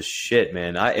fallen to shit,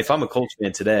 man. If I'm a Colts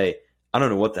fan today, I don't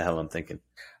know what the hell I'm thinking.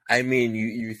 I mean,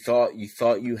 you thought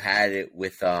you had it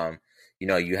with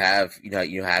you have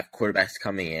quarterbacks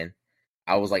coming in.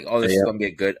 I was like, oh, this is gonna be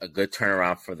a good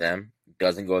turnaround for them. It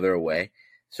doesn't go their way.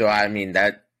 So I mean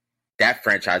that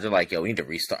franchise are like, yo, we need to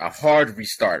restart, a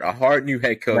hard new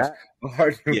head coach, a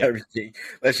hard new everything.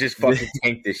 Let's just fucking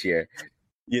tank this year.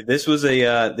 Yeah, this was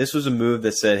a move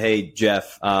that said, "Hey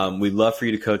Jeff, we'd love for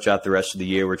you to coach out the rest of the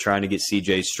year. We're trying to get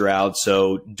CJ Stroud,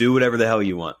 so do whatever the hell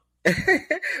you want."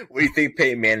 What do you think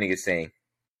Peyton Manning is saying?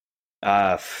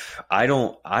 I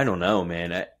don't know,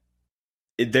 man.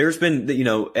 There's been,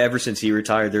 ever since he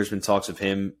retired, there's been talks of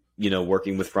him,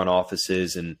 working with front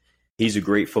offices, and he's a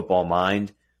great football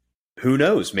mind. Who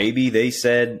knows? Maybe they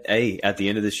said, "Hey, at the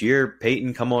end of this year,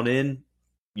 Peyton, come on in.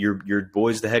 Your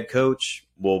boy's the head coach.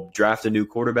 We'll draft a new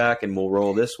quarterback and we'll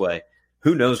roll this way."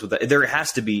 Who knows what that? There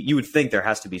has to be. You would think there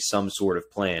has to be some sort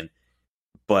of plan,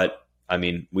 but I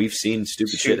mean, we've seen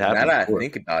stupid shit happen. Now that I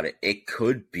think about it, it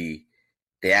could be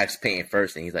they asked Peyton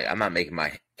first, and he's like, "I'm not making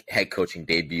my head coaching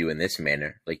debut in this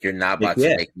manner. Like, you're not about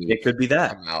to make me." It could be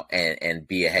that come out and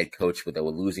be a head coach with a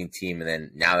losing team, and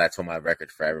then now that's on my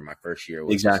record forever. My first year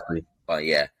was exactly. But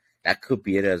yeah, that could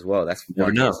be it as well. That's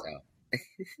funny.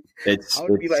 I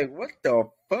would be like, what the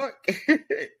fuck?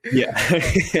 Yeah.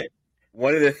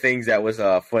 One of the things that was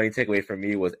a funny takeaway for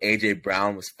me was AJ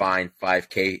Brown was fined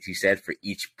 $5,000, he said, for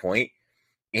each point.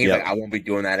 And he's like, "I won't be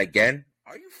doing that again."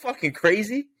 Are you fucking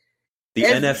crazy? The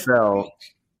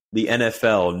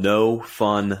NFL, no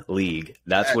fun league.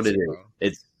 That's what it is. Bro.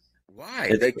 It's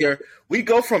why? We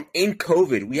go from in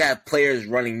COVID, we have players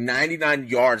running 99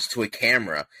 yards to a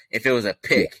camera if it was a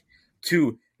pick,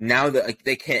 to now that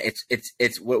they can't.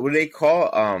 It's what do they call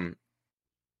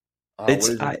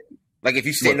like if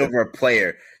you stand over a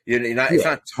player, you're not. It's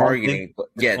not targeting. But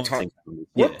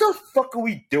what the fuck are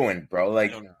we doing, bro?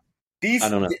 Like these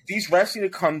refs need to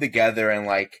come together and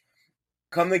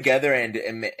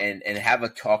have a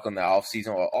talk on the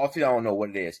offseason or offseason. I don't know what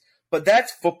it is, but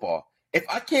that's football. If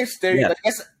I can't stare you, like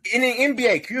that's in the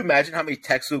NBA, can you imagine how many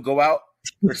texts will go out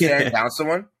for staring down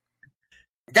someone?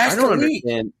 That's the league.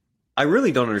 Understand. I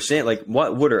really don't understand. Like,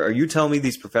 what are you telling me?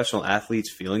 These professional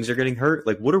athletes' feelings are getting hurt?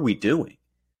 Like, what are we doing?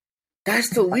 That's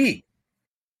the league.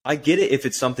 I get it if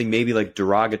it's something maybe like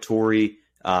derogatory,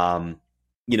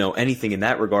 anything in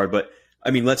that regard. But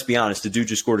I mean, let's be honest. The dude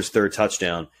just scored his third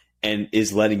touchdown and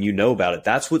is letting you know about it.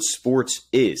 That's what sports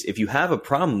is. If you have a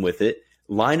problem with it,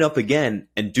 line up again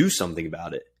and do something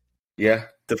about it. Yeah.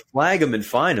 To flag him and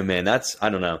fine him, man, I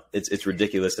don't know. It's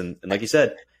ridiculous. And like you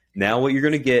said, now what you're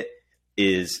going to get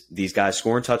is these guys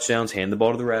scoring touchdowns, hand the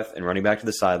ball to the ref, and running back to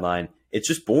the sideline. It's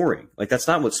just boring. Like, that's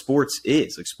not what sports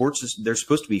is. Like, they're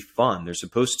supposed to be fun. They're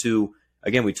supposed to,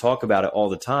 again, we talk about it all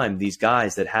the time, these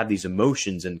guys that have these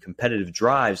emotions and competitive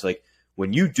drives, like,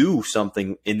 when you do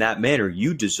something in that manner,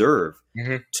 you deserve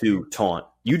to taunt.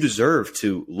 You deserve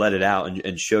to let it out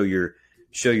and show your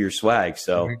swag.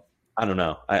 So I don't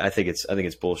know. I think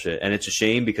it's bullshit, and it's a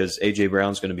shame because AJ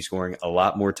Brown's going to be scoring a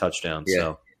lot more touchdowns. Yeah.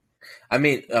 So I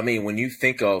mean, when you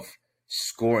think of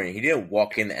scoring, he didn't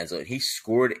walk in the end zone. He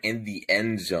scored in the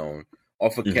end zone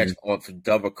off a catch, off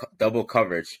double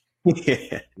coverage.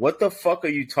 Yeah. What the fuck are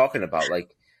you talking about?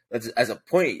 Like, as a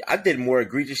point, I did more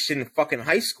egregious shit in fucking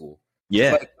high school.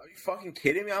 Yeah. Like, are you fucking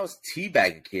kidding me? I was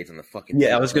teabagging kids on the fucking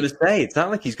Yeah, I was going to say, it's not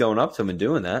like he's going up to him and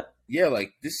doing that. Yeah,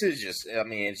 like, this is just, I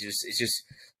mean, it's just,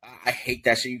 I hate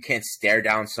that shit. You can't stare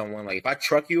down someone. Like, if I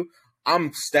truck you,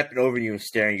 I'm stepping over you and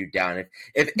staring you down.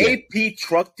 If AP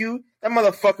trucked you, that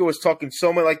motherfucker was talking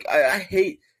so much. Like, I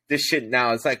hate this shit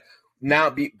now. It's like,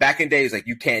 back in days, like,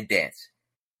 you can't dance.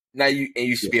 Now you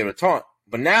used to be able to taunt.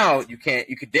 But now you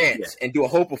could dance and do a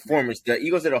whole performance. The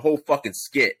Eagles did a whole fucking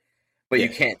skit. But you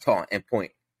can't taunt and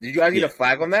point. Did you guys get a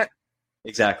flag on that?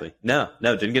 Exactly. No,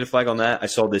 didn't get a flag on that. I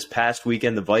saw this past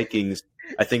weekend the Vikings,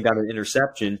 I think, got an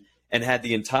interception and had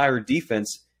the entire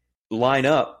defense line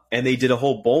up, and they did a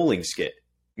whole bowling skit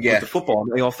with the football.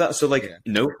 And they all felt, so,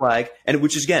 no flag. And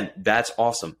which is, again, that's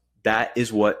awesome. That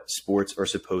is what sports are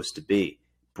supposed to be.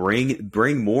 Bring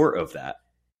more of that.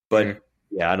 But,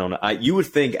 I don't know. You would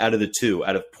think out of the two,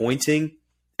 out of pointing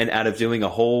and out of doing a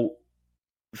whole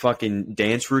fucking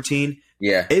dance routine.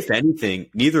 Yeah. If anything,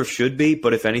 neither should be,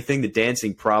 but if anything, the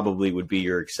dancing probably would be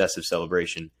your excessive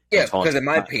celebration. Yeah, because in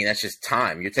my opinion, that's just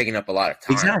time. You're taking up a lot of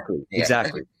time.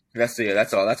 Exactly.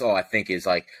 That's all I think is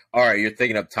like, all right, you're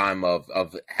taking up time of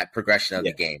progression of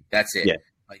the game. That's it. Yeah.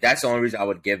 Like, that's the only reason I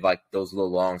would give like those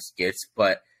little long skits.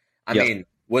 But I mean,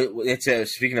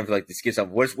 speaking of like the skits,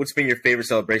 what's been your favorite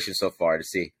celebration so far to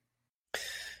see?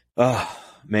 Oh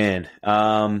man.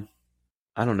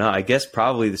 I don't know. I guess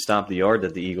probably the stomp the yard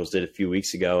that the Eagles did a few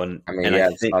weeks ago,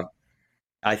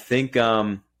 I think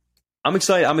I'm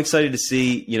excited. I'm excited to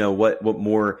see what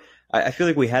more. I feel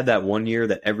like we had that one year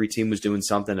that every team was doing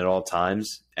something at all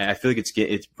times, and I feel like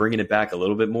it's bringing it back a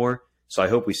little bit more. So I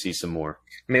hope we see some more.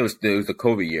 I mean, it was the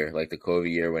COVID year, like the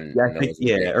COVID year when Yeah, I think,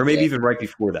 or maybe even right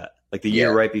before that, like the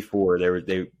year right before.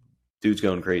 They dudes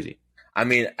going crazy. I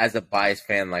mean, as a biased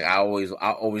fan, like I always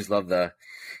love the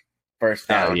first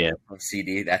down on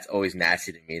CD. That's always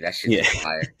nasty to me. That shit's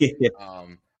fire.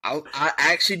 I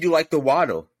actually do like the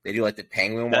waddle. They do like the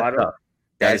penguin waddle. Tough.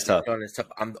 That's tough.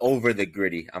 I'm over the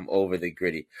gritty. Oh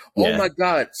my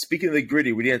God! Speaking of the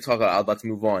gritty, we didn't talk about. I was about to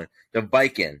move on. The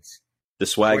Vikings, the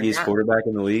swaggiest quarterback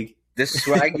in the league. The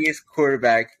swaggiest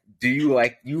quarterback. Do you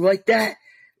like that?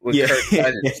 With Kirk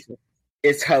Cousins.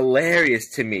 It's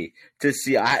hilarious to me to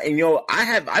see. I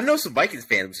know some Vikings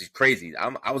fans, which is crazy.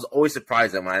 I was always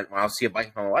surprised that when I see a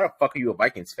Vikings fan, why the fuck are you a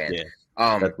Vikings fan? Yeah,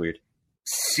 that's weird.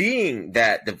 Seeing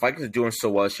that the Vikings are doing so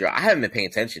well this year, I haven't been paying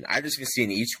attention. I just been seeing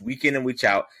each week in and week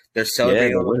out. They're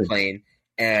celebrating on the plane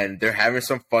and they're having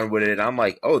some fun with it. And I'm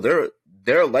like, oh,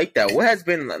 they're like that. What has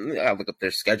been? I gotta look up their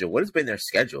schedule. What has been their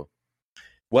schedule?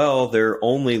 Well, their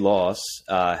only loss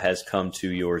has come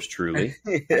to yours truly.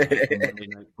 Monday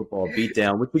Night Football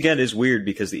beatdown, which again is weird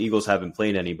because the Eagles haven't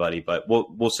played anybody, but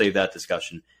we'll save that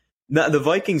discussion. Now, the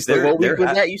Vikings, what week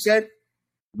was that you said?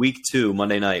 Week 2,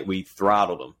 Monday night, we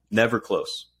throttled them. Never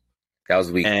close. That was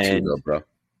week 2, though, bro.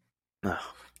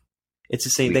 Oh, it's the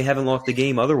same. They haven't lost a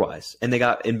game otherwise, and they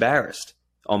got embarrassed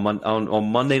on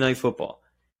Monday Night Football.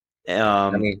 I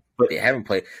mean, they haven't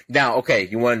played. Now, okay,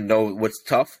 you want to know what's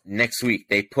tough? Next week,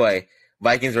 they play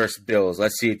Vikings versus Bills.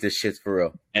 Let's see if this shit's for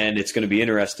real. And it's going to be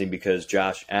interesting because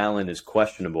Josh Allen is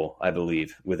questionable, I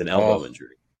believe, with an elbow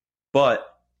injury. But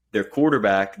their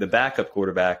quarterback, the backup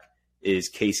quarterback, is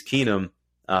Case Keenum,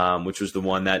 which was the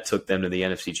one that took them to the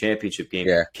NFC Championship game.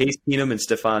 Yeah. Case Keenum and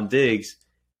Stephon Diggs,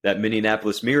 that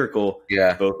Minneapolis Miracle,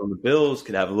 both on the Bills,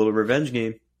 could have a little revenge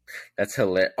game. That's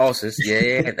hilarious. Oh, so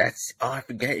that's I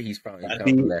forget he's probably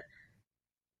coming there.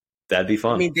 That'd be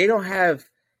fun. I mean, they don't have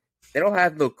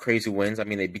no crazy wins. I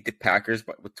mean, they beat the Packers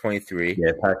with 23.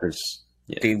 Yeah, Packers.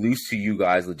 Yeah. They lose to you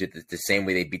guys legit the same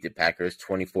way they beat the Packers,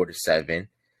 24-7.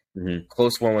 Mm-hmm.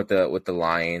 Close one with the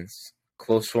Lions.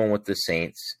 Close one with the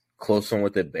Saints. Close one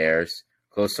with the Bears.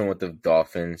 Close one with the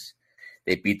Dolphins.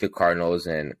 They beat the Cardinals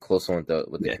and close one with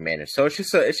the Commanders. So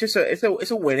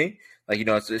it's a winning. Like,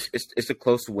 it's a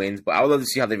close wins, but I would love to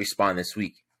see how they respond this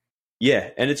week.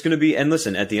 Yeah, and it's going to be. And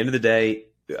listen, at the end of the day,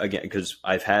 again, because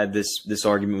I've had this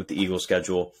argument with the Eagles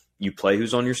schedule. You play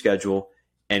who's on your schedule,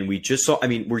 and we just saw. I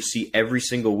mean, we see every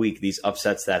single week these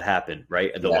upsets that happen.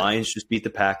 Right, the Lions just beat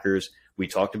the Packers. We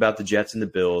talked about the Jets and the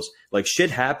Bills. Like, shit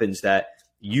happens that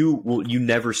you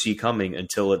never see coming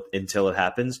until it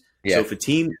happens. Yeah. So if a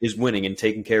team is winning and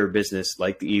taking care of business,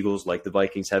 like the Eagles, like the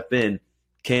Vikings have been,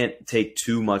 can't take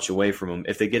too much away from them.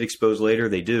 If they get exposed later,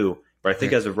 they do. But I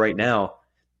think as of right now,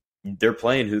 they're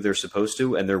playing who they're supposed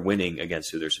to, and they're winning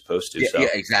against who they're supposed to. Yeah,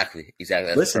 exactly.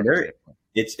 That's listen,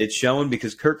 it's showing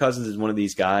because Kirk Cousins is one of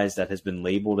these guys that has been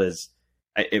labeled as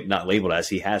 – not labeled as,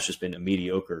 he has just been a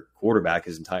mediocre quarterback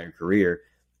his entire career.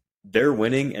 They're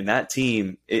winning, and that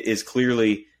team is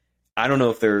clearly – I don't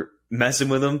know if they're – messing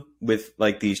with him with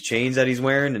like these chains that he's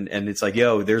wearing and it's like,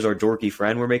 yo, there's our dorky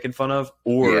friend we're making fun of,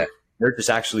 or they're just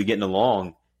actually getting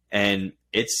along, and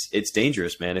it's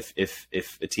dangerous, man. If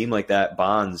a team like that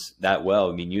bonds that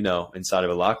well, I mean, inside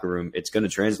of a locker room, it's going to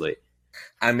translate.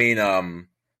 I mean,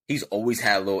 he's always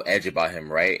had a little edge about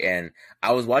him, right? And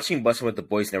I was watching Bustin' with the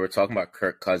Boys, and they were talking about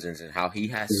Kirk Cousins and how he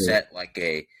has set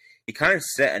he kind of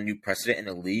set a new precedent in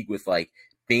the league with like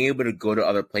being able to go to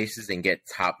other places and get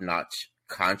top notch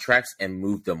contracts and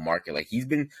move the market. Like, he's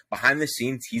been behind the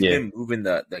scenes, he's been moving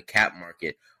the cap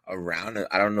market around.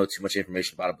 I don't know too much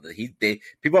information about it, but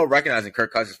people are recognizing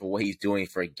Kirk Cousins for what he's doing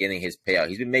for getting his payout.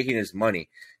 He's been making his money.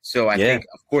 So I think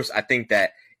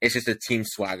that it's just a team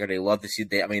swagger. They love to see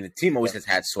the team always has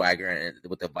had swagger, and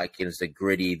with the Vikings, the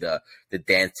gritty, the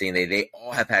dancing, they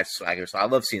all have had swagger. So I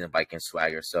love seeing the Vikings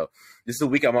swagger. So this is a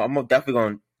week I'm definitely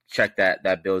going to check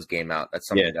that Bills game out. That's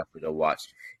something definitely to watch.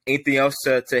 Anything else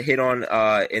to hit on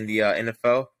in the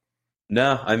NFL?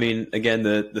 No, I mean, again,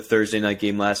 the Thursday night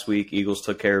game last week, Eagles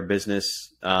took care of business.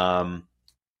 Got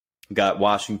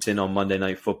Washington on Monday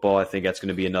Night Football. I think that's going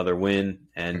to be another win,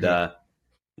 and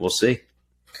we'll see.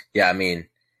 Yeah, I mean,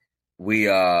 we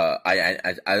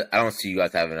I don't see you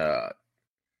guys having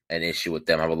an issue with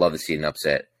them. I would love to see an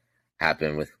upset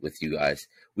happen with you guys.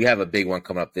 We have a big one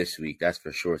coming up this week, that's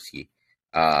for sure, Ski.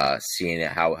 Seeing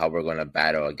how we're going to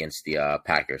battle against the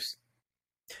Packers.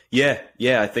 Yeah,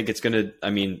 I think it's going to – I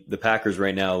mean, the Packers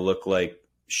right now look like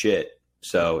shit,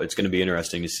 so it's going to be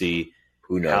interesting to see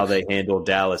how they handle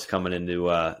Dallas coming into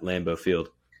Lambeau Field.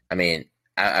 I mean,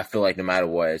 I feel like no matter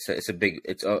what, it's a big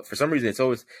 – for some reason it's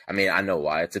always – I mean, I know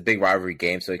why. It's a big rivalry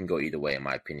game, so it can go either way in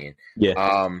my opinion.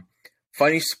 Yeah.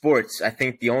 Funny sports. I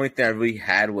think the only thing I really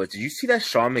had was, did you see that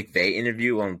Sean McVay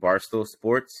interview on Barstool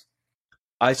Sports?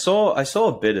 I saw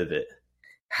a bit of it.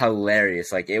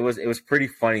 Hilarious. Like it was pretty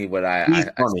funny what He's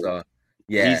I funny. saw.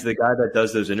 Yeah. He's the guy that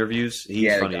does those interviews.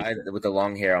 He's funny. The guy with the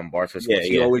long hair on Barstool Sports. Yeah,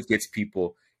 He always gets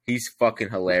people. He's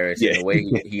fucking hilarious. Yeah. And the way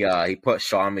he put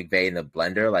Sean McVay in the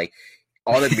blender, like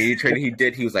all the media training he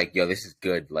did, he was like, "Yo, this is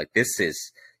good. Like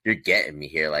you're getting me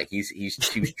here." Like he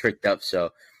was tricked up.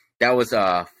 So that was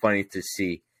funny to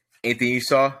see. Anything you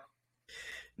saw?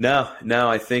 No,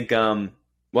 I think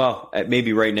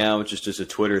maybe right now it's just a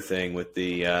Twitter thing with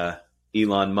the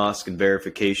Elon Musk and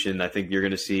verification. I think you're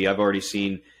going to see. I've already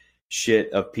seen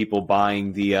shit of people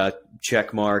buying the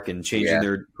check mark and changing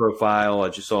their profile. I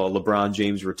just saw a LeBron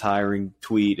James retiring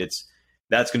tweet.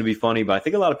 That's going to be funny, but I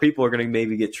think a lot of people are going to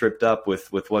maybe get tripped up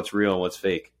with what's real and what's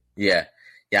fake. Yeah.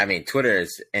 I mean, Twitter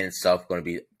is in itself going to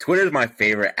be. Twitter is my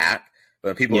favorite app.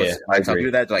 When people tell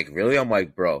people that, they're like, really? I'm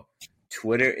like, bro,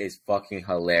 Twitter is fucking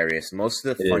hilarious. Most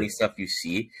of the funny stuff you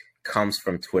see comes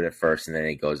from Twitter first, and then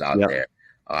it goes out there.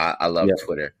 I love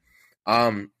Twitter.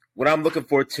 What I'm looking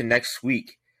forward to next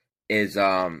week is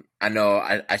I know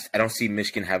I don't see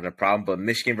Michigan having a problem, but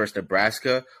Michigan versus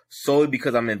Nebraska, solely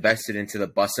because I'm invested into the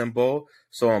Bussin' Bowl.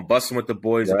 So I'm Bussin' with the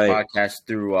Boys, a podcast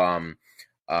through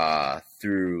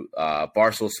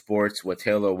Barstool Sports with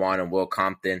Taylor Wan and Will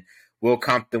Compton. Will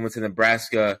Compton went to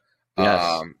Nebraska.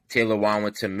 Yes. Taylor Wan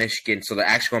went to Michigan. So they're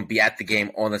actually going to be at the game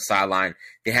on the sideline.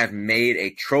 They have made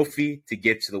a trophy to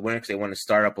give to the winner because they want to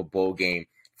start up a bowl game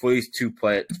for these two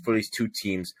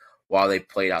teams while they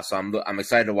played out. So I'm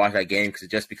excited to watch that game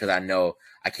because I know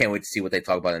I can't wait to see what they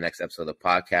talk about in the next episode of the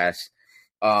podcast.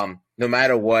 No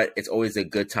matter what, it's always a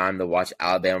good time to watch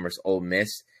Alabama versus Ole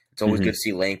Miss. It's always good to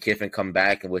see Lane Kiffin come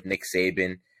back and with Nick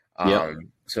Saban.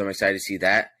 So I'm excited to see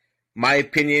that. My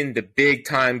opinion, the big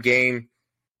time game,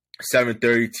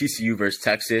 7:30 TCU versus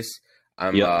Texas.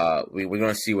 We're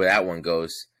going to see where that one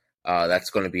goes. That's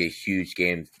going to be a huge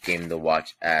game to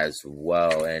watch as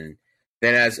well. And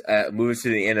then as moving to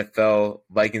the NFL,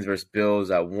 Vikings versus Bills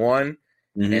at 1,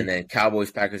 and then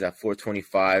Cowboys Packers at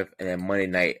 4:25, and then Monday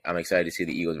night I'm excited to see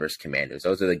the Eagles versus Commanders.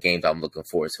 Those are the games I'm looking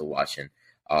forward to watching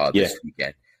this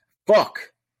weekend.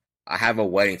 Fuck. I have a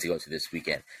wedding to go to this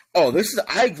weekend. Oh,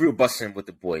 I grew busting with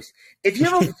the boys. If you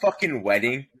have a fucking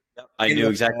wedding, I knew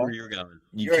exactly where you were going.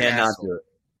 You cannot do it.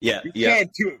 Yeah, you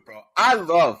can't do it, bro. I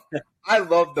love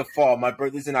the fall. My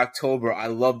birthday's in October. I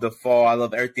love the fall. I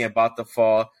love everything about the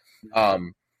fall.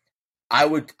 I'm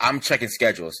checking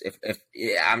schedules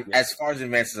I'm as far as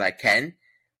advanced as I can,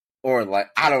 or like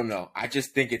I don't know. I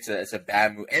just think it's a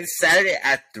bad move. And Saturday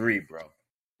at 3, bro.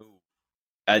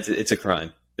 It's a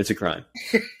crime. It's a crime.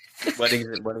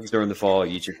 Weddings during the fall.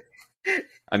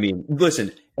 I mean,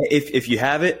 listen. If you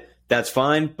have it, that's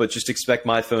fine. But just expect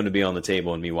my phone to be on the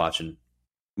table and me watching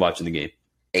the game.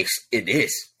 It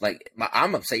is like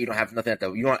I'm upset. You don't have nothing at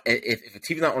the. You don't. If the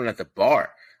TV's not on at the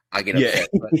bar, I get upset.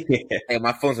 Hey,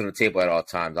 my phone's on the table at all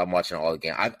times. I'm watching all the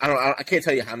games. I can't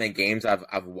tell you how many games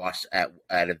I've watched at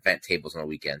event tables on the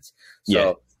weekends.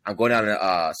 So I'm going down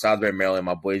to Salisbury, Maryland.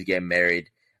 My boy's getting married.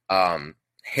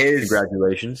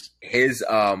 Congratulations. His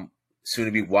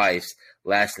soon-to-be wife's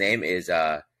last name is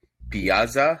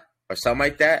Piazza or something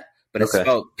like that, but it's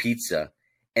spelled pizza.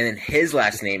 And then his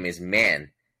last name is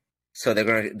Man, so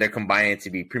they're combining it to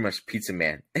be pretty much Pizza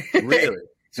Man. Really?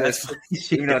 So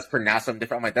even though it's pronounced something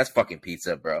different, I'm like, that's fucking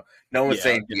pizza, bro. No one's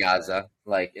saying Piazza.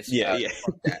 Like, it's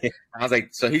fuck that. I was like,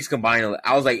 so he's combining.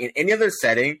 I was like, in any other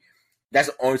setting, that's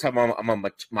the only time I'm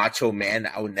a macho man.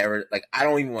 I would never, like, I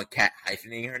don't even want Kat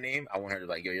hyphenating her name. I want her to,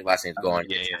 like, yo, your last name's going.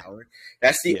 Howard.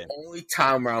 That's the only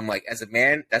time where I'm like, as a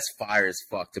man, that's fire as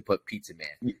fuck to put Pizza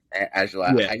Man as your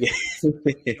last name.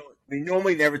 We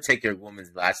normally never take your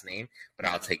woman's last name, but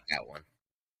I'll take that one.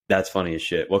 That's funny as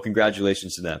shit. Well,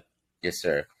 congratulations to them. Yes,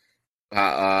 sir.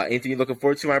 Anything you're looking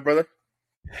forward to, my brother?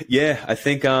 Yeah, I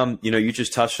think you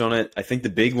just touched on it. I think the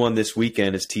big one this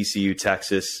weekend is TCU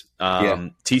Texas.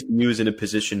 TCU is in a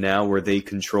position now where they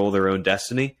control their own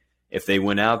destiny. If they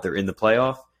win out, they're in the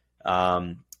playoff.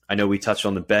 I know we touched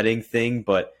on the betting thing,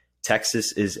 but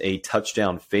Texas is a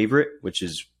touchdown favorite, which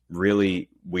is really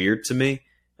weird to me.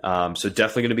 So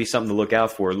definitely going to be something to look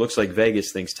out for. It looks like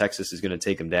Vegas thinks Texas is going to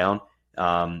take them down.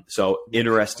 So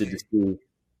interested to see.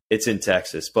 It's in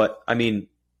Texas, but I mean,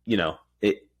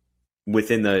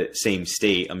 within the same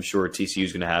state, I'm sure TCU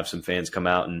is going to have some fans come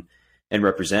out and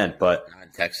represent. But not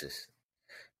in Texas,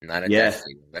 not in Texas.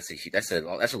 That's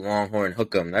a Longhorn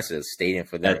Hook'em. That's a stadium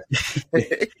for them. It's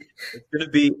going to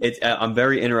be. I'm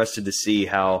very interested to see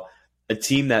how a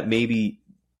team that maybe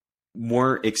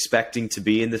weren't expecting to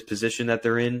be in this position that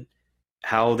they're in,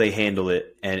 how they handle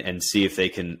it, and see if they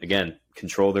can again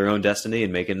control their own destiny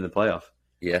and make it in the playoff.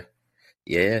 Yeah.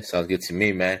 Yeah, sounds good to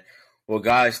me, man. Well,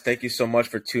 guys, thank you so much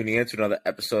for tuning in to another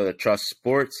episode of Trust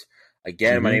Sports.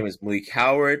 Again, my name is Malik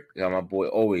Howard. I got my boy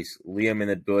always, Liam in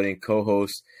the building,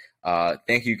 co-host.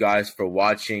 Thank you guys for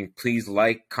watching. Please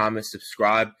like, comment,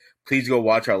 subscribe. Please go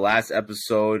watch our last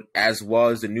episode as well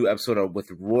as the new episode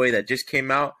with Roy that just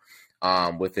came out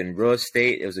within real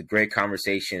estate. It was a great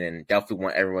conversation and definitely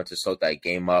want everyone to soak that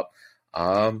game up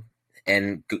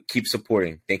and keep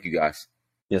supporting. Thank you, guys.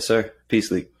 Yes, sir.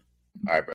 Peace, League. All right, bro.